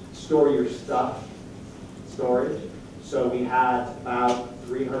store your stuff storage. So we had about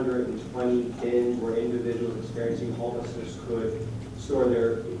 320 bins where individuals experiencing homelessness could store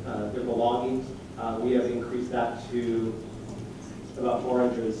their belongings. We have increased that to about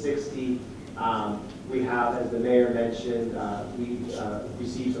 460. We have, as the mayor mentioned, we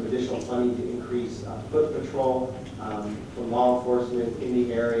received some additional funding to increase foot patrol from law enforcement in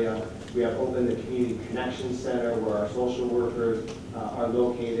the area. We have opened the Community Connection Center where our social workers are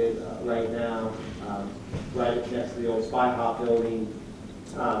located right now, right next to the old Spy Hop building.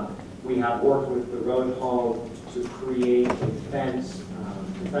 We have worked with the road home to create a fence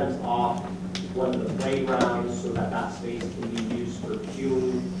off one of the playgrounds so that that space can be used for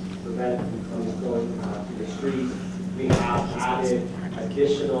fueling, prevent from going to the streets. We have added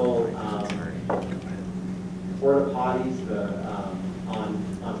additional porta potties on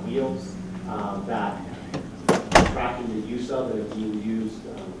wheels that we're tracking the use of and are being used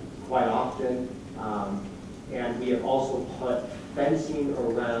quite often. And we have also put fencing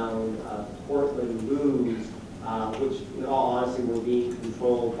around Portland loos, which in all honesty were being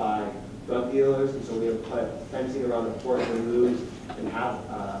controlled by drug dealers, and so we have put fencing around the Portland loos and have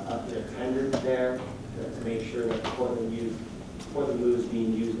an attendant there to make sure that the Portland loos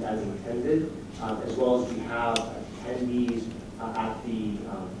being used as intended, as well as we have attendees at the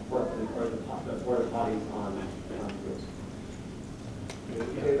Portland or the porta potties on wheels.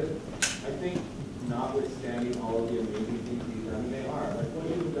 David, I think notwithstanding all of the amazing things you've done, they are. Like what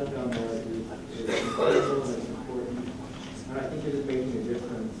you've done down there is incredible and it's important, and I think it is making a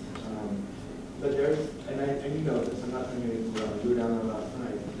difference. But there's, and you know this, I'm not saying anything wrong, we were down there last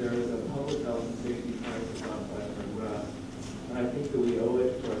night. There is a public health and safety crisis on Western West, and I think that we owe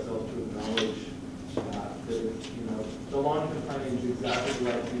it to ourselves to acknowledge that it's, you know, the long-term planning is exactly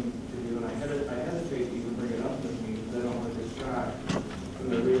the right thing to do, and I hesitate to even bring it up with me because I don't want to distract from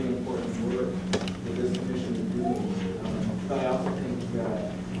the really important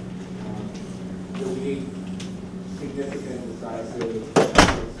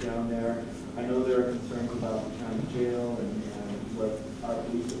there are concerns about the county jail and what our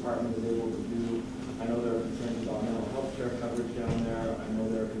police department is able to do. I know there are concerns about mental health care coverage down there. I know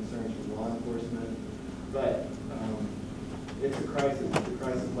there are concerns from law enforcement. But it's a crisis. It's a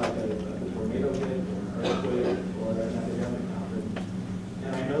crisis like a tornado hit or an earthquake or an epidemic happened.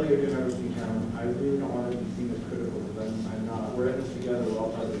 And I know you're doing everything you can. I really don't want to be seen as critical because I'm not. We're in this together. We're all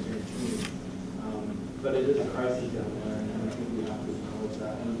part of the same team. But it is a crisis down there, and I think we have to acknowledge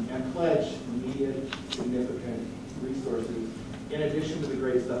that. And pledge immediate, significant resources in addition to the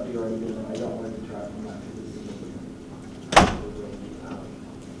great stuff you already did. I don't want to detract from that because it's significant.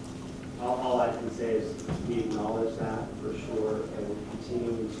 All I can say is we acknowledge that for sure, and we'll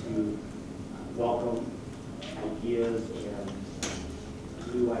continue to welcome ideas and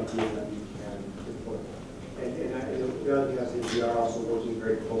new ideas that we can support. And the other thing I say is we are also working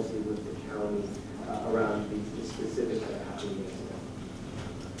very closely with the county around the specifics that are happening in the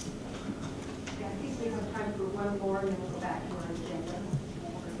Yeah, I think we have time for one more, and then we'll go back to our agenda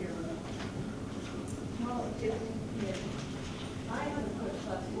over here. Well, I have a quick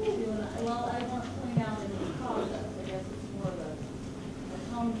question too, and I want to point out in the process, I guess it's more of a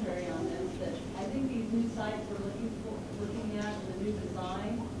commentary on this, that I think these new sites we're looking at, the new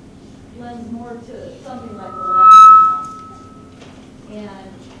design, lends more to something like the Lantern House. And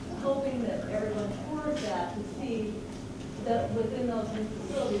hoping that everyone tours that to see that within those new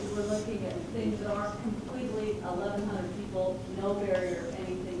facilities, we're looking at things that aren't completely 1,100 people, no barrier,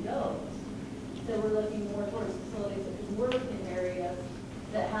 anything goes. So we're looking more towards facilities that can work in areas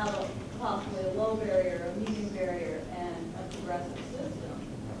that have possibly a low barrier, a medium barrier, and a progressive system.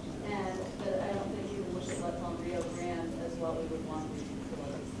 And that I don't think you would look at what's on Rio Grande as what we would want these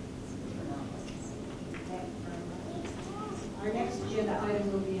facilities for now. Our next agenda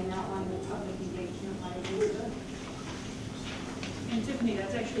item will be an outline of public engagement by Lisa. And Tiffany,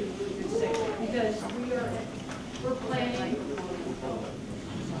 that's actually a really good segue because we're planning.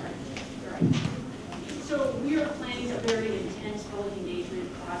 So we are planning a very intense public engagement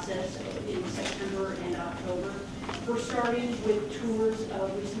process in September and October. We're starting with tours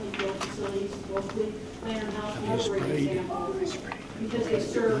of recently built facilities locally. Lantern House is a great example because they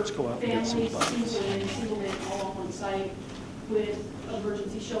serve families, single men all on one site with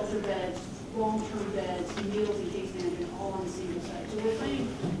emergency shelter beds, long-term beds, meals and case management all on the single site. So we're planning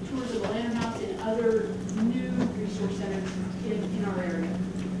tours of the Lantern House and other new resource centers in our area.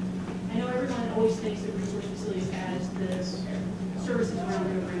 I know everyone always thinks of resource facilities as the services around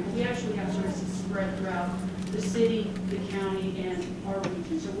Rio Grande. We actually have services spread throughout the city, the county, and our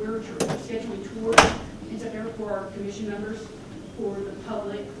region. So we're scheduling tours in September for our commission members, for the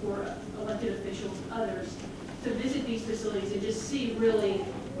public, for elected officials, others, to visit these facilities and just see really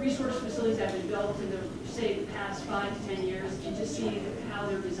resource facilities that have been built in the, say, the past 5 to 10 years, and just see how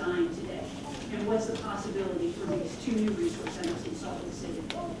they're designed today. And what's the possibility for these 2 new resource centers in Salt Lake City.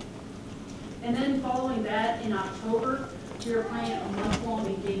 And then following that, in October, we are planning a month-long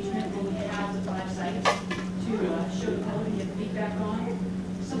engagement when we have the 5 sites to show the public and get feedback on.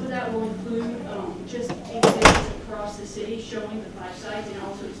 Some of that will include just exhibits across the city showing the 5 sites and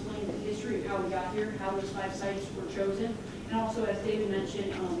also explaining the history of how we got here, how those 5 sites were chosen, and also, as David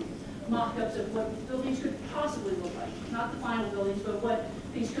mentioned, mock-ups of what buildings could possibly look like. Not the final buildings, but what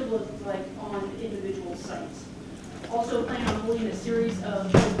things could look like on individual sites. Also plan on holding a series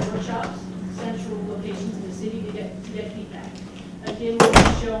of workshops, central locations in the city to get feedback. Again, we'll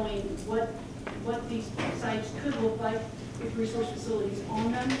be showing what these sites could look like with resource facilities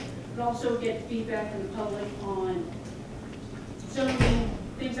on them, but also get feedback from the public on zoning,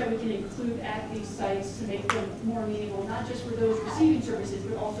 things that we can include at these sites to make them more meaningful, not just for those receiving services,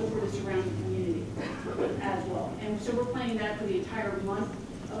 but also for the surrounding community as well. And so we're planning that for the entire month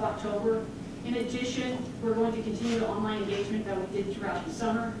of October. In addition, we're going to continue the online engagement that we did throughout the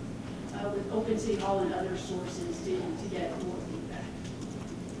summer with Open City Hall and other sources to get more feedback.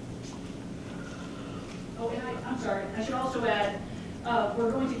 Oh, and I'm sorry, I should also add,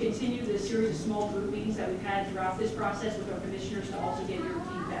 we're going to continue the series of small group meetings that we've had throughout this process with our commissioners to also get your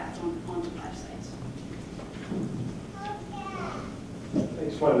feedback on the 5 sites. I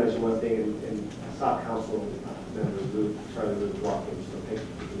just want to mention one thing, and I saw council member Luke, sorry, Luke walking, so thank you,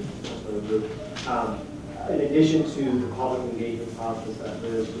 Luke. In addition to the public engagement process that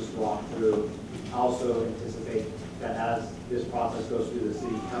Liz just walked through, I also anticipate that as this process goes through the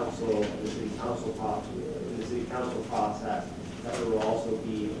city council and the city council process, that there will also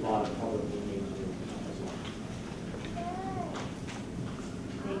be a lot of public engagement as well.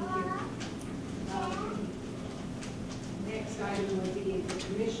 Thank you. Next item would be the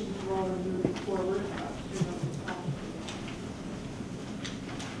commission's role in moving forward.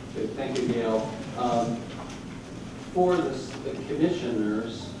 Good. Thank you, Gail. For the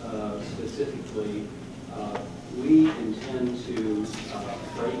commissioners specifically, we intend to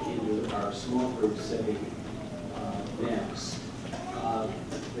break into our small group setting next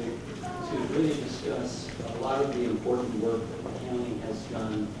to really discuss a lot of the important work that the county has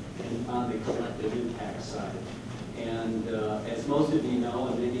done on the collective impact side. And as most of you know,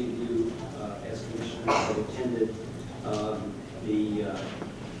 and many of you as commissioners have attended the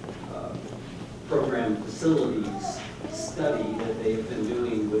program facilities study that they have been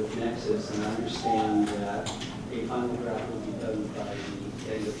doing with Nexus, and I understand that a final draft will be done by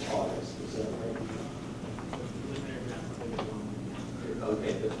the end of August. Is that right?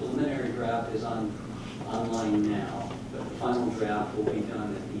 Okay, the preliminary draft is online now, but the final draft will be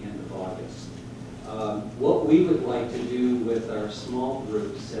done at the end of August. What we would like to do with our small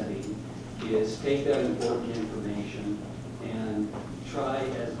group setting is take that important information and try,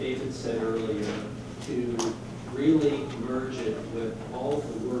 as David said earlier, to really merge it with all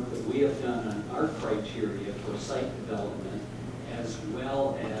the work that we have done on our criteria for site development, as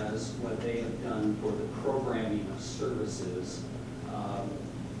well as what they have done for the programming of services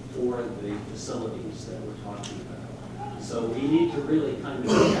for the facilities that we're talking about. So we need to really kind of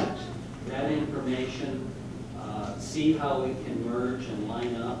get that information, see how it can merge and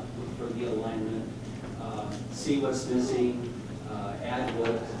line up for the alignment, see what's missing, add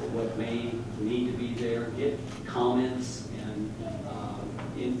what may need to be there, get comments and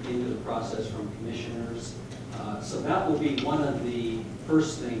into the process from commissioners. So that will be one of the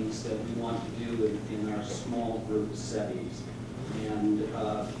first things that we want to do in our small group settings. And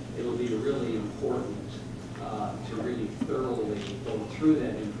it'll be really important to really thoroughly go through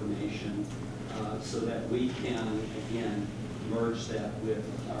that information so that we can, again, merge that with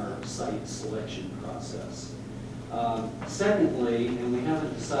our site selection process. Secondly, and we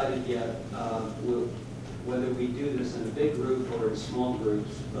haven't decided yet whether we do this in a big group or in small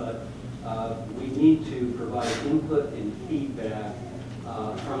groups, but we need to provide input and feedback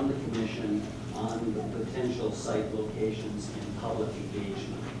from the commission on the potential site locations and public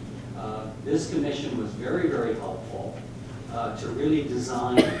engagement. This commission was very, very helpful to really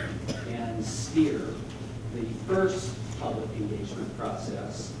design and steer the first public engagement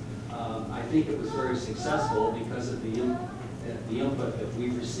process. I think it was very successful because of the input that we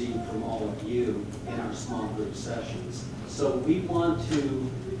received from all of you in our small group sessions. So we want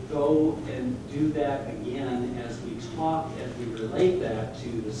to go and do that again as we talk, as we relate that to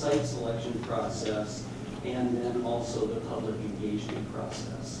the site selection process and then also the public engagement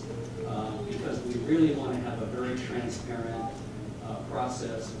process. Because we really want to have a very transparent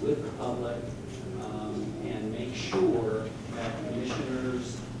process with the public and make sure that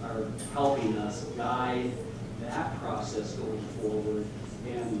commissioners are helping us guide that process going forward.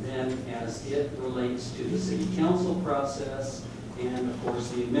 And then as it relates to the city council process and of course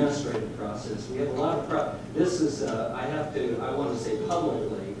the administrative process, we have a lot of this is, I want to say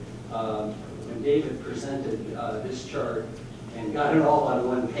publicly, when David presented this chart and got it all on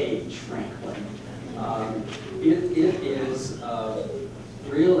one page, frankly, it is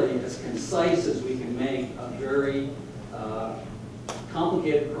really as concise as we can make a very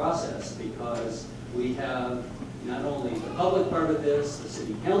complicated process, because we have not only the public part of this, the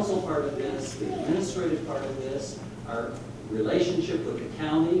city council part of this, the administrative part of this, our relationship with the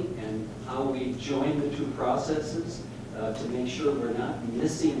county and how we join the two processes to make sure we're not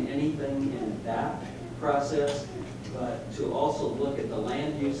missing anything in that process, but to also look at the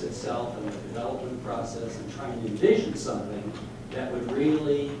land use itself and the development process and try and envision something that would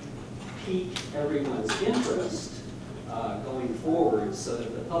really pique everyone's interest going forward, so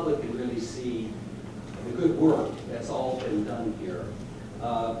that the public can really see the good work that's all been done here.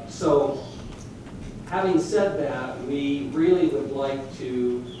 So having said that, we really would like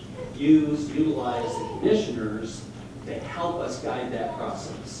to utilize the commissioners to help us guide that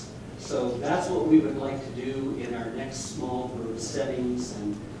process. So that's what we would like to do in our next small group settings,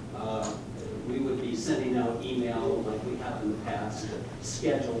 and we would be sending out email like we have in the past to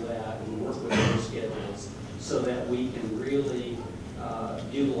schedule that and work with those schedules so that we can really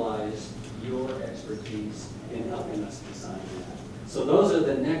utilize your expertise in helping us design that. So those are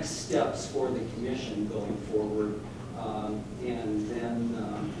the next steps for the commission going forward, and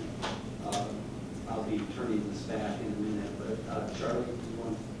then I'll be turning this back in a minute, but Charlie, do you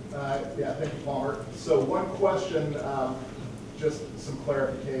want? Yeah, thank you, Palmer. So one question, just some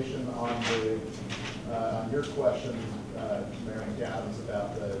clarification on your question, Mayor McAdams,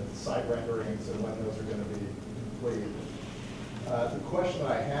 about the site renderings and when those are going to be complete. The question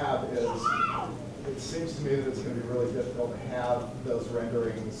I have is, it seems to me that it's going to be really difficult to have those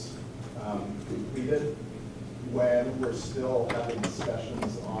renderings completed when we're still having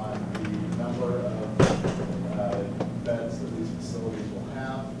discussions on the number of beds that these facilities will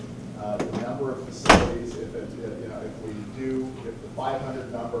have, the number of facilities. If the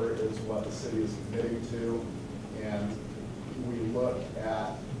 500 number is what the city is committing to, and we look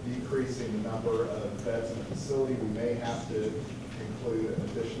at decreasing the number of beds in the facility, we may have to include an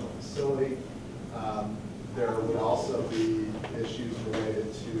additional facility. There would also be issues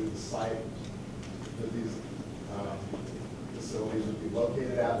related to the site that these facilities would be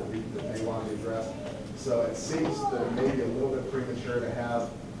located at that may want to be addressed. So it seems that it may be a little bit premature to have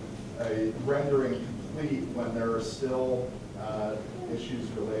a rendering complete when there are still issues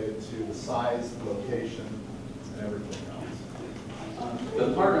related to the size, the location, and everything else.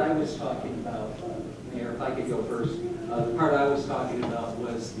 The part I was talking about, Mayor, if I could go first, the part I was talking about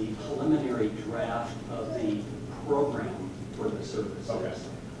was the preliminary draft of the program for the services. Okay.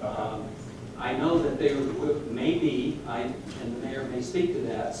 I know that there may be, and the mayor may speak to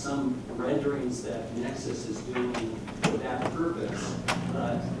that, some renderings that Nexus is doing for that purpose,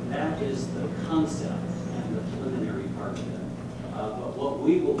 but that is the concept and the preliminary part of it. But what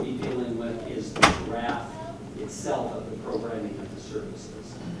we will be dealing with is the draft itself of the programming of the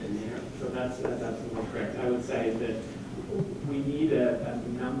services. And there. So that's absolutely correct. I would say that we need a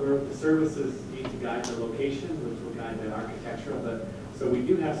number of the services need to guide the location, which will guide the architectural. But so we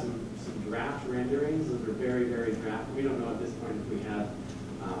do have some draft renderings. Those are very, very draft. We don't know at this point if we have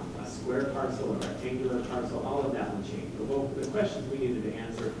a square parcel, a rectangular parcel. All of that will change. But the questions we needed to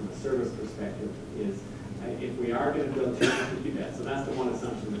answer from a service perspective is if we are going to build 250 beds. So that's the one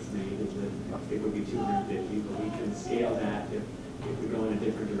assumption that's made, is that it would be 250, but we can scale that if we go in a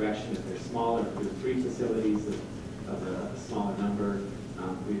different direction. If they're smaller, if there's 3 facilities of a smaller number,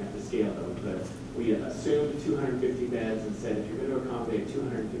 we have to scale those. But we assumed 250 beds and said if you're going to accommodate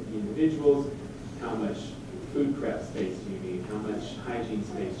 250 individuals, how much food prep space do you need? How much hygiene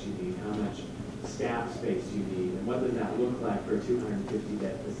space do you need? How much staff space do you need? And what does that look like for a 250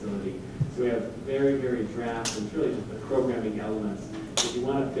 bed facility? So we have very, very draft, and it's really just the programming elements. If you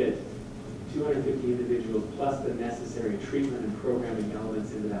want to fit 250 individuals plus the necessary treatment and programming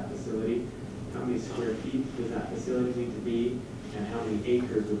elements into that facility, how many square feet does that facility need to be, and how many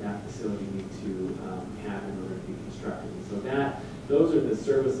acres would that facility need to have in order to be constructed. And so those are the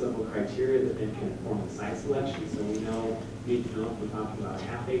service level criteria that then can inform the site selection. So we need to know if we're talking about a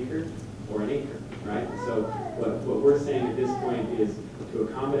half acre or an acre, right? So what we're saying at this point is to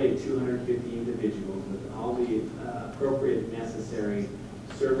accommodate 250 individuals with all the appropriate necessary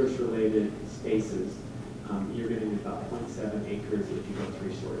service-related spaces, you're going to need about 0.7 acres if you go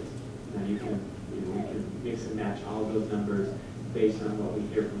 3 stories. Now we can mix and match all of those numbers based on what we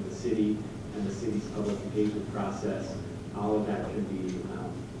hear from the city and the city's public engagement process. All of that can be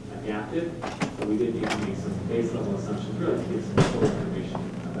adapted, but we did need to make some base level assumptions, really to get some full information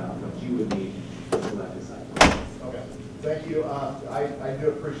about what you would need to select a site. Okay, thank you. I do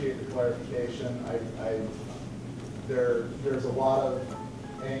appreciate the clarification. There's a lot of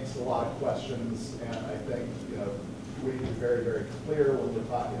angst, a lot of questions, and I think we need to be very, very clear when we're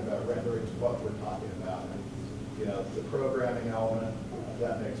talking about renderings what we're talking about. And the programming element,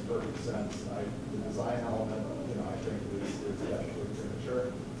 that makes perfect sense. The design element, I think is definitely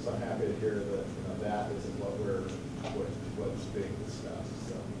premature. So I'm happy to hear that that isn't what's being discussed.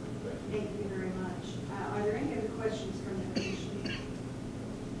 So thank you very much. Are there any other questions from the commission? Anything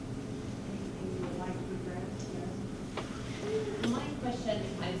you would like to address? Yes. My question,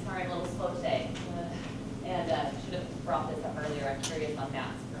 I'm sorry, I'm a little slow today, and should have brought this up earlier. I'm curious on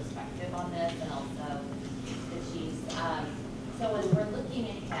Matt's perspective on this, and also the chief's. So when we're looking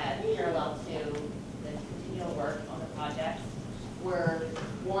ahead, parallel to the continual work on the projects, we're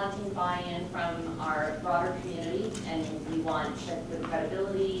wanting buy-in from our broader community, and we want the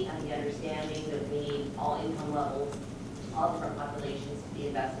credibility and the understanding that we need all income levels, all different populations to be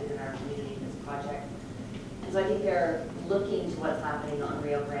invested in our community in this project. And so I think they're looking to what's happening on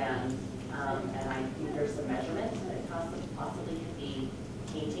Rio Grande, and I think there's some measurement that possibly could be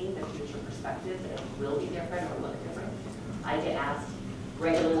painting the future perspective that it will be different or look different. I get asked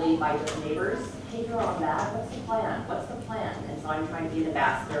regularly by just neighbors, hey, you're on that, what's the plan? What's the plan? And so I'm trying to be an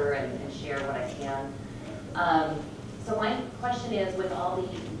ambassador and share what I can. So my question is, with all the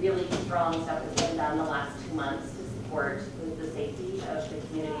really strong stuff that's been done the last 2 months to support the safety of the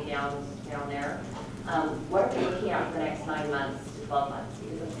community down there, what are we looking at for the next 9 months to 12 months?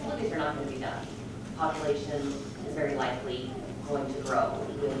 Because the facilities are not going to be done. population is very likely going to grow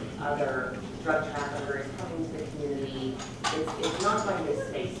with other drug traffickers coming to the community. It's not going to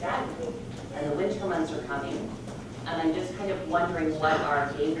stay stagnant, and the winter months are coming. And I'm just kind of wondering what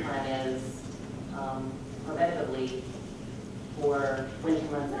our game plan is preventatively for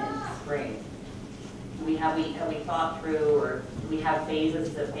winter months and into spring. Have we thought through, or do we have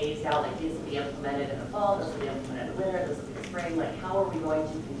phases that phased out, like these will be implemented in the fall, this will be implemented in the winter, this will be the spring? Like, how are we going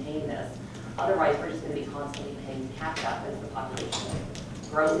to contain this? Otherwise, we're just going to be constantly paying catch up as the population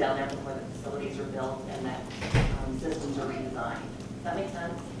grows down there before the facilities are built and that systems are redesigned. Does that make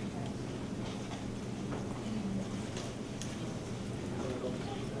sense?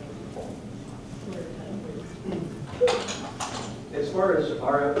 As far as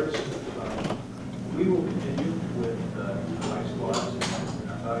our efforts, we will continue with flight squads and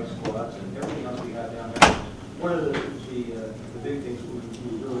narcotic squads and everything else we have down there. One of the big things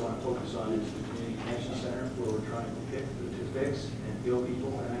we really want to focus on is the community detention center, where we're trying to fix and heal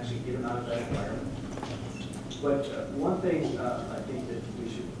people and actually get them out of that environment. But one thing I think that we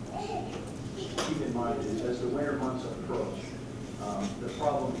should keep in mind is as the winter months approach, the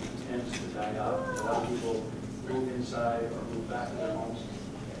problem tends to die out. A lot of people move inside or move back to their homes.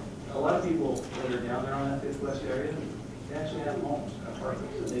 A lot of people that are down there on that 5th West area, they actually have homes,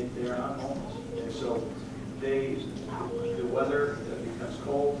 apartments, and they are not homeless. And so the weather becomes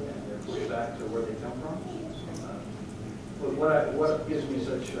cold and they're pushed back to where they come from. But what gives me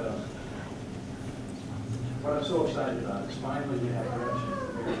such, what I'm so excited about is finally we have direction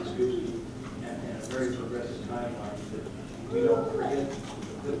from Mayor Scoopsy and a very progressive timeline that we don't forget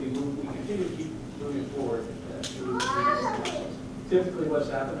that we continue to keep moving forward through the process. Typically what's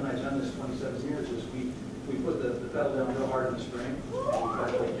happened, and I've done this 27 years, is we put the pedal down real hard in the spring, and we try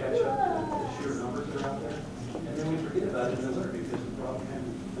to play catch up to the sheer numbers that are out there, and then we forget about it in the winter because the problem kind of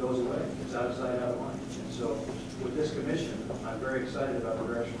goes away. It's out of sight, out of mind. And so with this commission, I'm very excited about the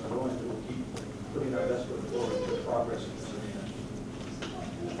direction we're going, that we'll keep putting our best foot forward to progress in this arena.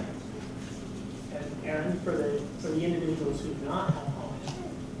 And Aaron, for the individuals who do not have homes,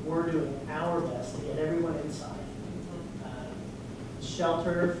 we're doing our best to get everyone inside.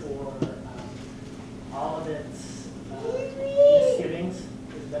 Shelter for all of its misgivings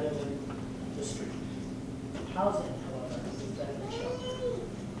is better than the street. Housing, however, is better than shelter,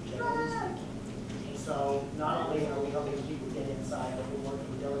 generally speaking. And so not only are we helping people get inside, but we're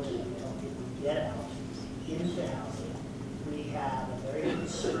working diligently to help people get out into housing. We have a very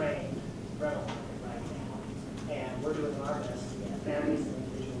constrained rental market right now, and we're doing our best to get families and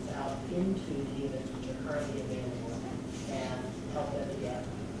individuals out into the units which are currently available and help them to get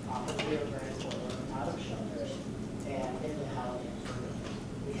off of the transport or out of shelters and into housing.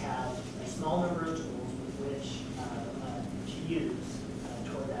 We have a small number of tools with which to use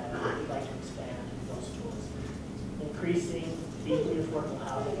toward that. We'd like to expand those tools. Increasing deeply affordable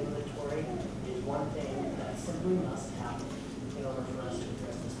housing inventory is one thing that simply must happen in order for us to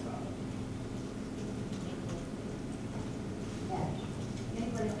address this problem.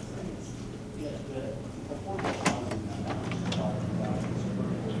 Anybody else? Yeah, the affordable housing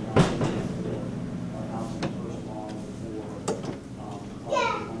first long before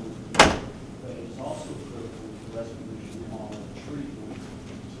but it is also critical to resolution on treatment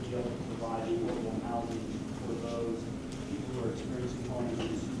to be able to provide affordable housing for those people who are experiencing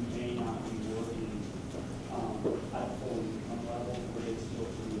homelessness who may not be working at a full income level where they still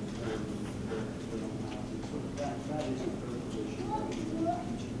can afford their own housing. So that is a critical issue that we need to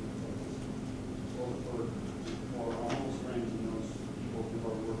continue to focus for almost ranking those people who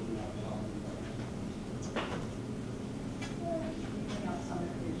are working out of housing.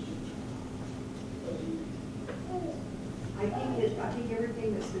 I think everything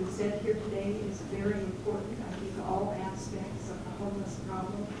that's been said here today is very important. I think all aspects of the homeless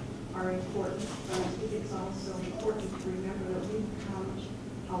problem are important, but I think it's also important to remember that we've come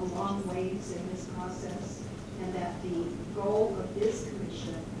a long ways in this process, and that the goal of this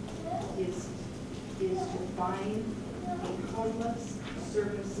commission is to find a homeless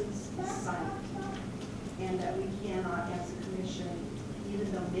services site, and that we cannot, as a commission,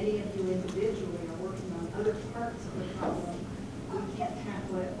 even though many of you individually are working on other parts of the problem, we can't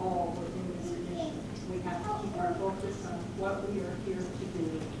tackle it all within this commission. We have to keep our focus on what we are here to do,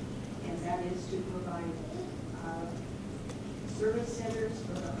 and that is to provide service centers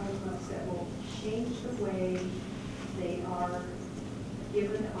for the homeless that will change the way they are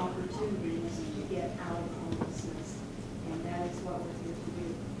given opportunities to get out of homelessness, and that is what we're here to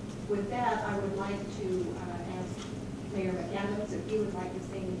do. With that, I would like to ask Mayor McAdams if he would like to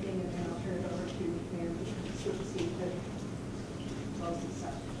say anything, and then I'll turn it over to Mayor Scoopsy to close this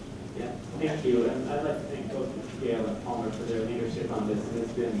up. Yeah. Thank you, and I'd like to thank both Gail and Palmer for their leadership on this, and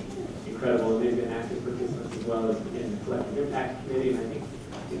it's been incredible. They've been active participants as well as in the Collective Impact Committee, and I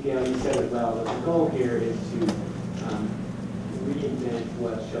think, Gail, you said it well, that the goal here is to reinvent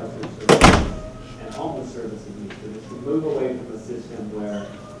what shelter services and homeless services need to do. To move away from a system where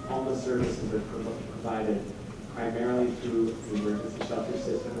homeless services are provided primarily through the emergency shelter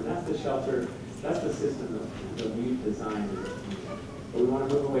system, and that's the shelter, that's the system that we've designed. But we want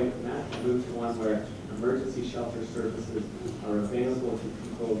to move away from that and move to one where emergency shelter services are available to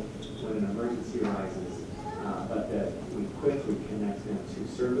people when an emergency arises, but that we quickly connect them to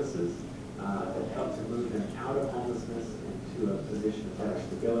services that help to move them out of homelessness and to a position of better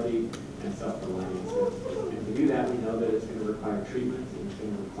stability and self-reliance. And to do that, we know that it's going to require treatment, and it's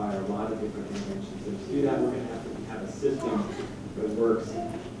going to require a lot of different interventions. And to do that, we're going to have a system that works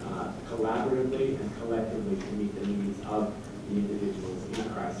collaboratively and collectively to meet the needs of the individuals in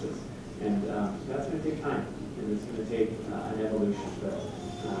crisis. And that's going to take time, and it's going to take an evolution. But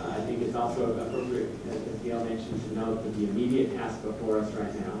I think it's also appropriate, as Gail mentioned, to note that the immediate task before us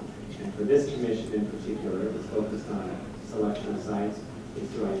right now, and for this commission in particular, is focused on selection of sites, is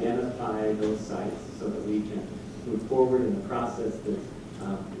to identify those sites so that we can move forward in the process that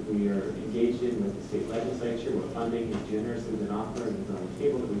we are engaged in with the state legislature. Where funding has generously been offered and is on the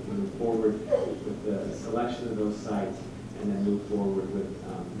table, that we can move forward with the selection of those sites and then move forward with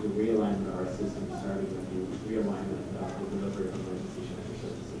the realignment of our system, starting with the realignment of the delivery of emergency shelter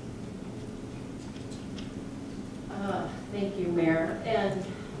services. Thank you, Mayor. And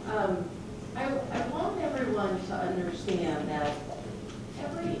I want everyone to understand that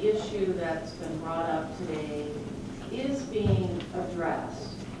every issue that's been brought up today is being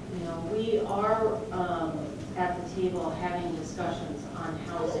addressed. You know, we are at the table having discussions on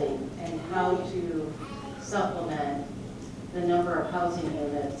housing and how to supplement the number of housing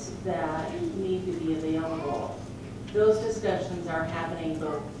units that need to be available. Those discussions are happening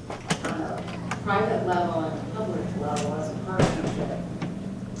both on a private level and a public level as a partnership.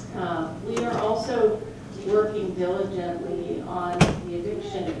 We are also working diligently on the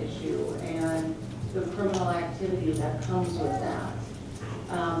addiction issue and the criminal activity that comes with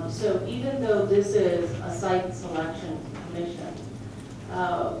that. So even though this is a site selection commission,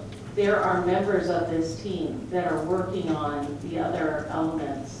 there are members of this team that are working on the other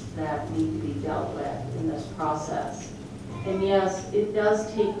elements that need to be dealt with in this process. And yes, it does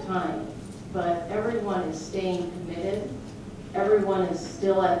take time, but everyone is staying committed. Everyone is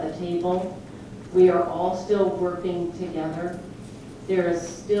still at the table. We are all still working together. There is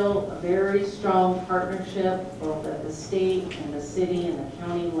still a very strong partnership both at the state and the city and the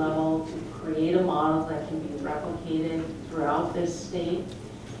county level to create a model that can be replicated throughout this state.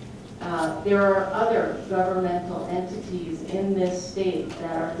 There are other governmental entities in this state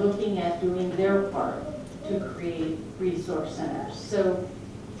that are looking at doing their part to create resource centers. So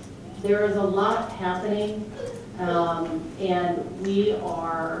there is a lot happening, and we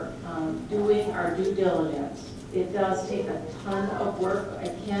are doing our due diligence. It does take a ton of work. I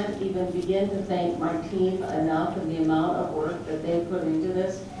can't even begin to thank my team enough and the amount of work that they put into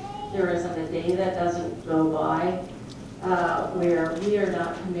this. There isn't a day that doesn't go by where we are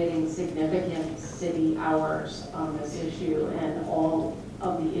not committing significant city hours on this issue and all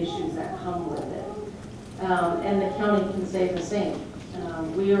of the issues that come with it. And the county can say the same.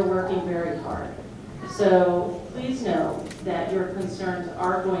 We are working very hard. So please know that your concerns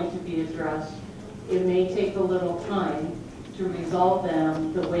are going to be addressed. It may take a little time to resolve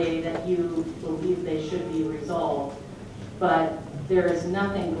them the way that you believe they should be resolved, but there is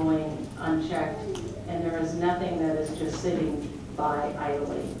nothing going unchecked, and there is nothing that is just sitting by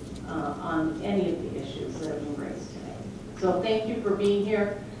idly on any of the issues that have been raised today. So thank you for being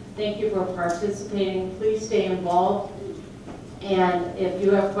here. Thank you for participating. Please stay involved. And if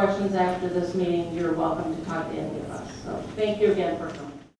you have questions after this meeting, you're welcome to talk to any of us. So thank you again for coming.